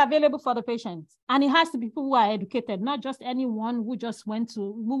resources available for the patients. And it has to be people who are educated, not just anyone who just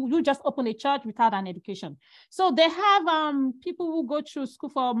who just opened a church without an education. So they have people who go through school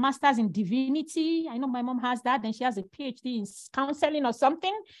for masters in divinity. I know my mom has that. Then she has a PhD in counseling or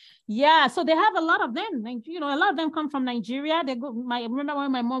something. Yeah, so they have a lot of them. A lot of them come from Nigeria. I remember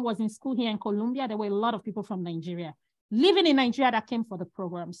when my mom was in school here in Colombia, there were a lot of people from Nigeria living in Nigeria that came for the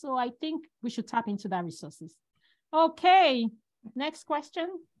program. So I think we should tap into that resources. Okay. Next question.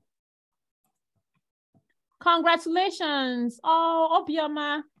 Congratulations. Oh,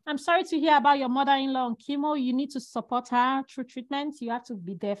 Obioma, I'm sorry to hear about your mother-in-law on chemo. You need to support her through treatment. You have to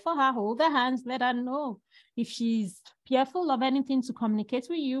be there for her, hold her hands, let her know. If she's fearful of anything to communicate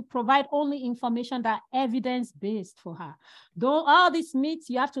with you, provide only information that evidence-based for her. Don't all these myths,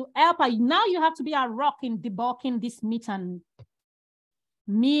 you have to help her. Now you have to be a rock in debunking this myth and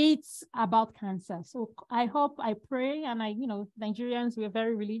myths about cancer. So I pray, and Nigerians, we're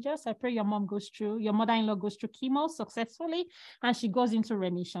very religious. I pray your mother-in-law goes through chemo successfully and she goes into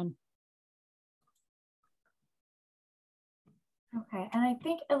remission. Okay, and I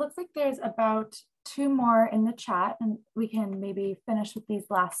think it looks like there's about 2 more in the chat, and we can maybe finish with these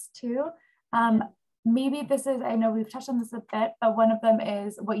last 2. Maybe this is, I know we've touched on this a bit, but one of them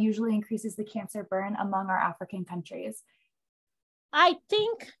is what usually increases the cancer burn among our African countries. I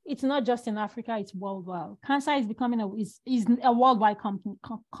think it's not just in Africa, it's worldwide. Cancer is becoming a worldwide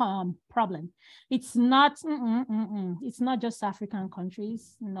problem. It's not, it's not just African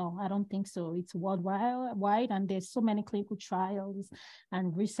countries. No, I don't think so. It's worldwide, and there's so many clinical trials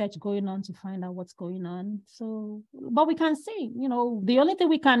and research going on to find out what's going on. So, but we can see, the only thing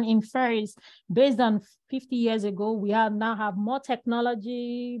we can infer is based on 50 years ago, we now have more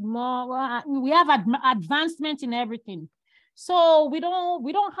technology, we have advancement in everything. So we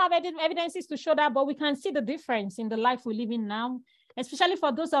don't have evidences to show that, but we can see the difference in the life we live in now, especially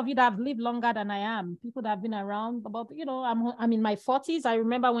for those of you that have lived longer than I am, people that have been around. But I'm in my 40s. I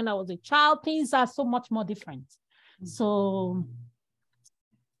remember when I was a child, things are so much more different. So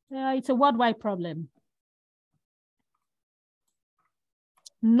yeah, it's a worldwide problem.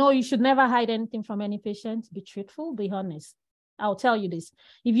 No, you should never hide anything from any patient. Be truthful, be honest. I'll tell you this.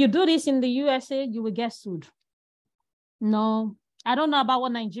 If you do this in the USA, you will get sued. No, I don't know about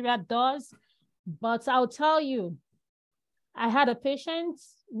what Nigeria does, but I'll tell you, I had a patient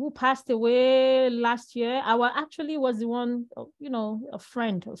who passed away last year. I actually was the one, a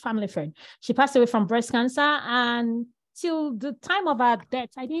family friend. She passed away from breast cancer, and till the time of her death,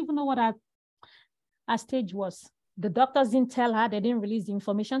 I didn't even know what her stage was. The doctors didn't tell her, they didn't release the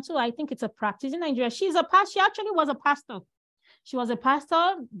information. So I think it's a practice in Nigeria. She actually was a pastor. She was a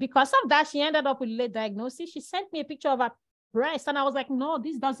pastor. Because of that, she ended up with late diagnosis. She sent me a picture of her breast, and I was like, no,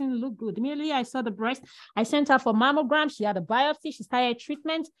 this doesn't look good. Immediately I saw the breast. I sent her for mammogram. She had a biopsy. She started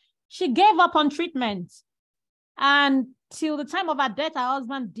treatment. She gave up on treatment. And till the time of her death, her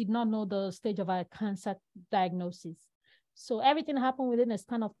husband did not know the stage of her cancer diagnosis. So everything happened within a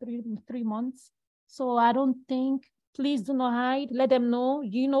span of three months. So I don't think, please do not hide. Let them know.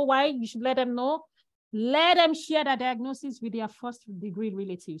 You know why? You should let them know. Let them share their diagnosis with their first-degree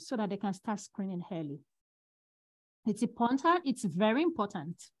relatives so that they can start screening early. It's important. It's very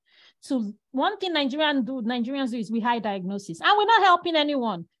important. So one thing Nigerians do is we hide diagnosis, and we're not helping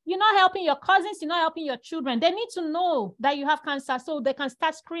anyone. You're not helping your cousins. You're not helping your children. They need to know that you have cancer so they can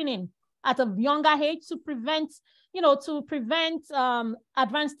start screening at a younger age to prevent,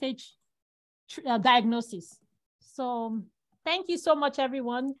 advanced stage diagnosis. So thank you so much,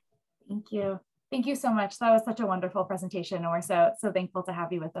 everyone. Thank you. Thank you so much. That was such a wonderful presentation, and we're so thankful to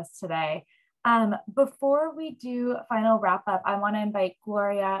have you with us today. Before we do a final wrap up, I want to invite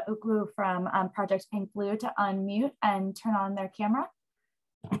Gloria Uklu from Project Pink Blue to unmute and turn on their camera.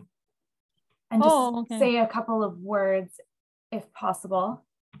 And just say a couple of words if possible.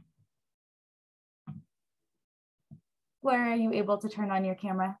 Gloria, are you able to turn on your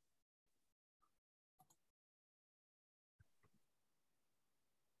camera?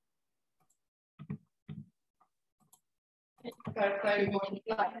 Hello,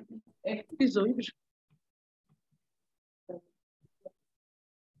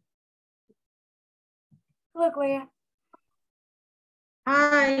 Gloria.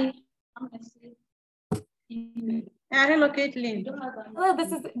 Hi. Hello, Caitlin. Hello,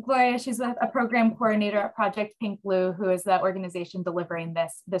 this is Gloria. She's a program coordinator at Project Pink Blue, who is the organization delivering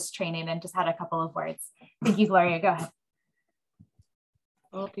this training, and just had a couple of words. Thank you, Gloria. Go ahead.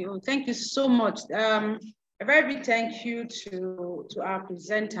 Okay, well, thank you so much. A very big thank you to our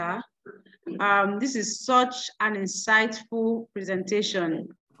presenter. This is such an insightful presentation,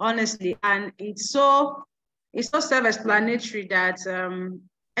 honestly, and it's so self-explanatory that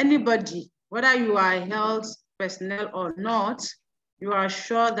anybody, whether you are health personnel or not, you are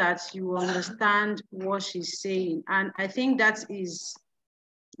sure that you understand what she's saying. And I think that is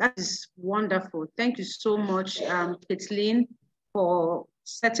wonderful. Thank you so much, Caitlin, for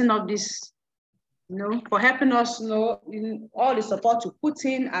setting up this, for helping us in all the support to put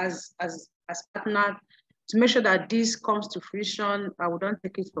in as partner to make sure that this comes to fruition. We don't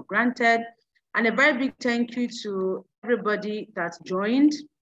take it for granted. And a very big thank you to everybody that joined.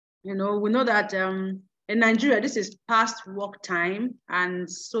 We know that in Nigeria, this is past work time. And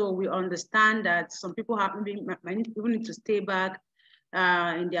so we understand that some people might need to stay back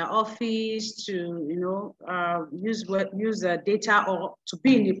in their office to, use data or to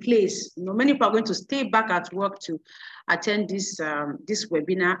be in the place. Many people are going to stay back at work to attend this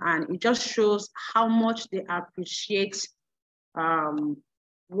webinar, and it just shows how much they appreciate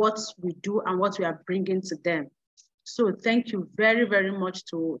what we do and what we are bringing to them. So thank you very, very much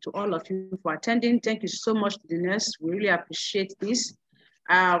to all of you for attending. Thank you so much to the nurse. We really appreciate this.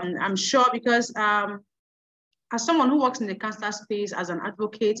 I'm sure because as someone who works in the cancer space as an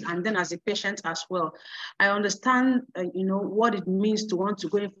advocate and then as a patient as well, I understand, what it means to want to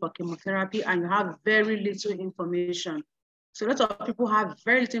go in for chemotherapy and you have very little information. So a lot of people have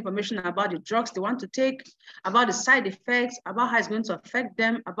very little information about the drugs they want to take, about the side effects, about how it's going to affect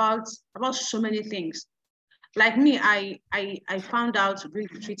them, about so many things. Like me, I found out during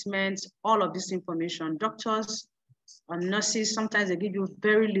the treatment, all of this information. Doctors and nurses, sometimes they give you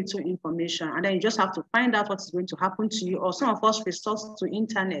very little information, and then you just have to find out what is going to happen to you. Or some of us resort to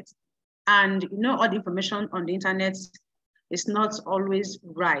internet, and all the information on the internet is not always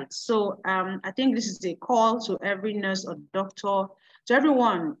right. So I think this is a call to every nurse or doctor, to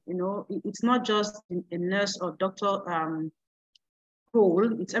everyone. It's not just a nurse or doctor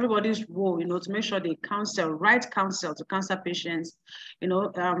role, it's everybody's role, to make sure they right counsel to cancer patients,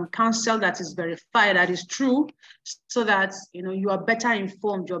 counsel that is verified, that is true, so that, you are better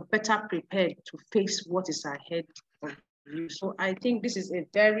informed, you're better prepared to face what is ahead of you. So I think this is a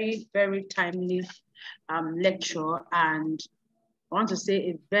very, very timely lecture, and I want to say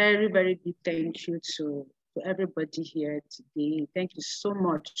a very, very big thank you to everybody here today. Thank you so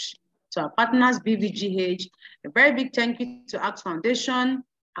much. To our partners, BVGH, a very big thank you to ACT Foundation.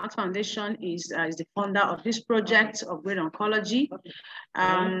 ACT Foundation is the funder of this project, Upgrade Oncology.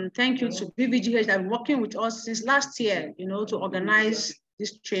 Thank you to BVGH that are working with us since last year, to organize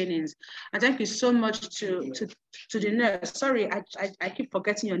these trainings. And thank you so much to the nurse. Sorry, I keep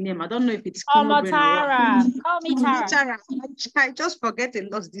forgetting your name. I don't know if it's Tara. Call me Tara. Tara. I just forget a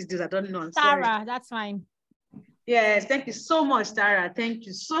lot these days. I don't know. Tara, that's fine. Yes, thank you so much, Tara. Thank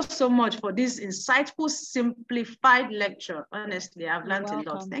you so much for this insightful, simplified lecture. Honestly, I've learned a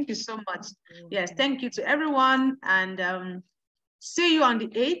lot. Thank you so much. Yes, thank you to everyone, and see you on the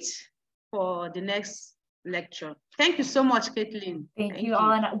 8th for the next lecture. Thank you so much, Caitlin. Thank you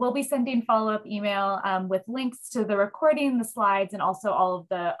all, and we'll be sending follow-up email with links to the recording, the slides, and also all of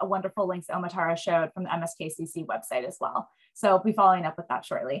the wonderful links Tara showed from the MSKCC website as well. So we'll be following up with that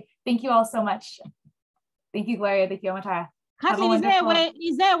shortly. Thank you all so much. Thank you, Gloria. Thank you, Amatara. Kathleen,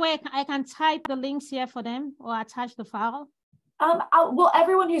 is there a way I can type the links here for them or attach the file? Well,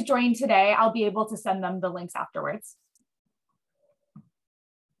 everyone who's joined today, I'll be able to send them the links afterwards.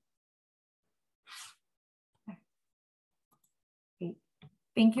 Great.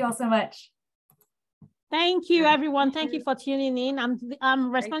 Thank you all so much. Thank you, everyone. Thank you for tuning in.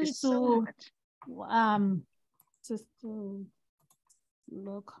 I'm responding to just to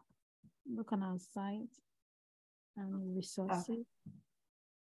look on our site and resources.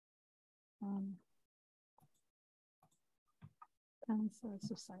 Cancer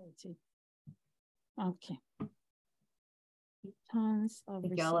Society. Okay. Tons of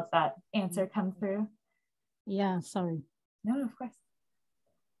Thank you. I'll let that answer come through. Yeah, sorry. No, of course.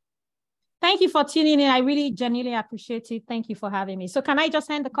 Thank you for tuning in. I really genuinely appreciate it. Thank you for having me. So can I just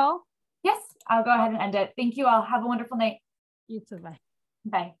end the call? Yes, I'll go ahead and end it. Thank you all. Have a wonderful night. You too. Bye.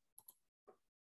 Bye.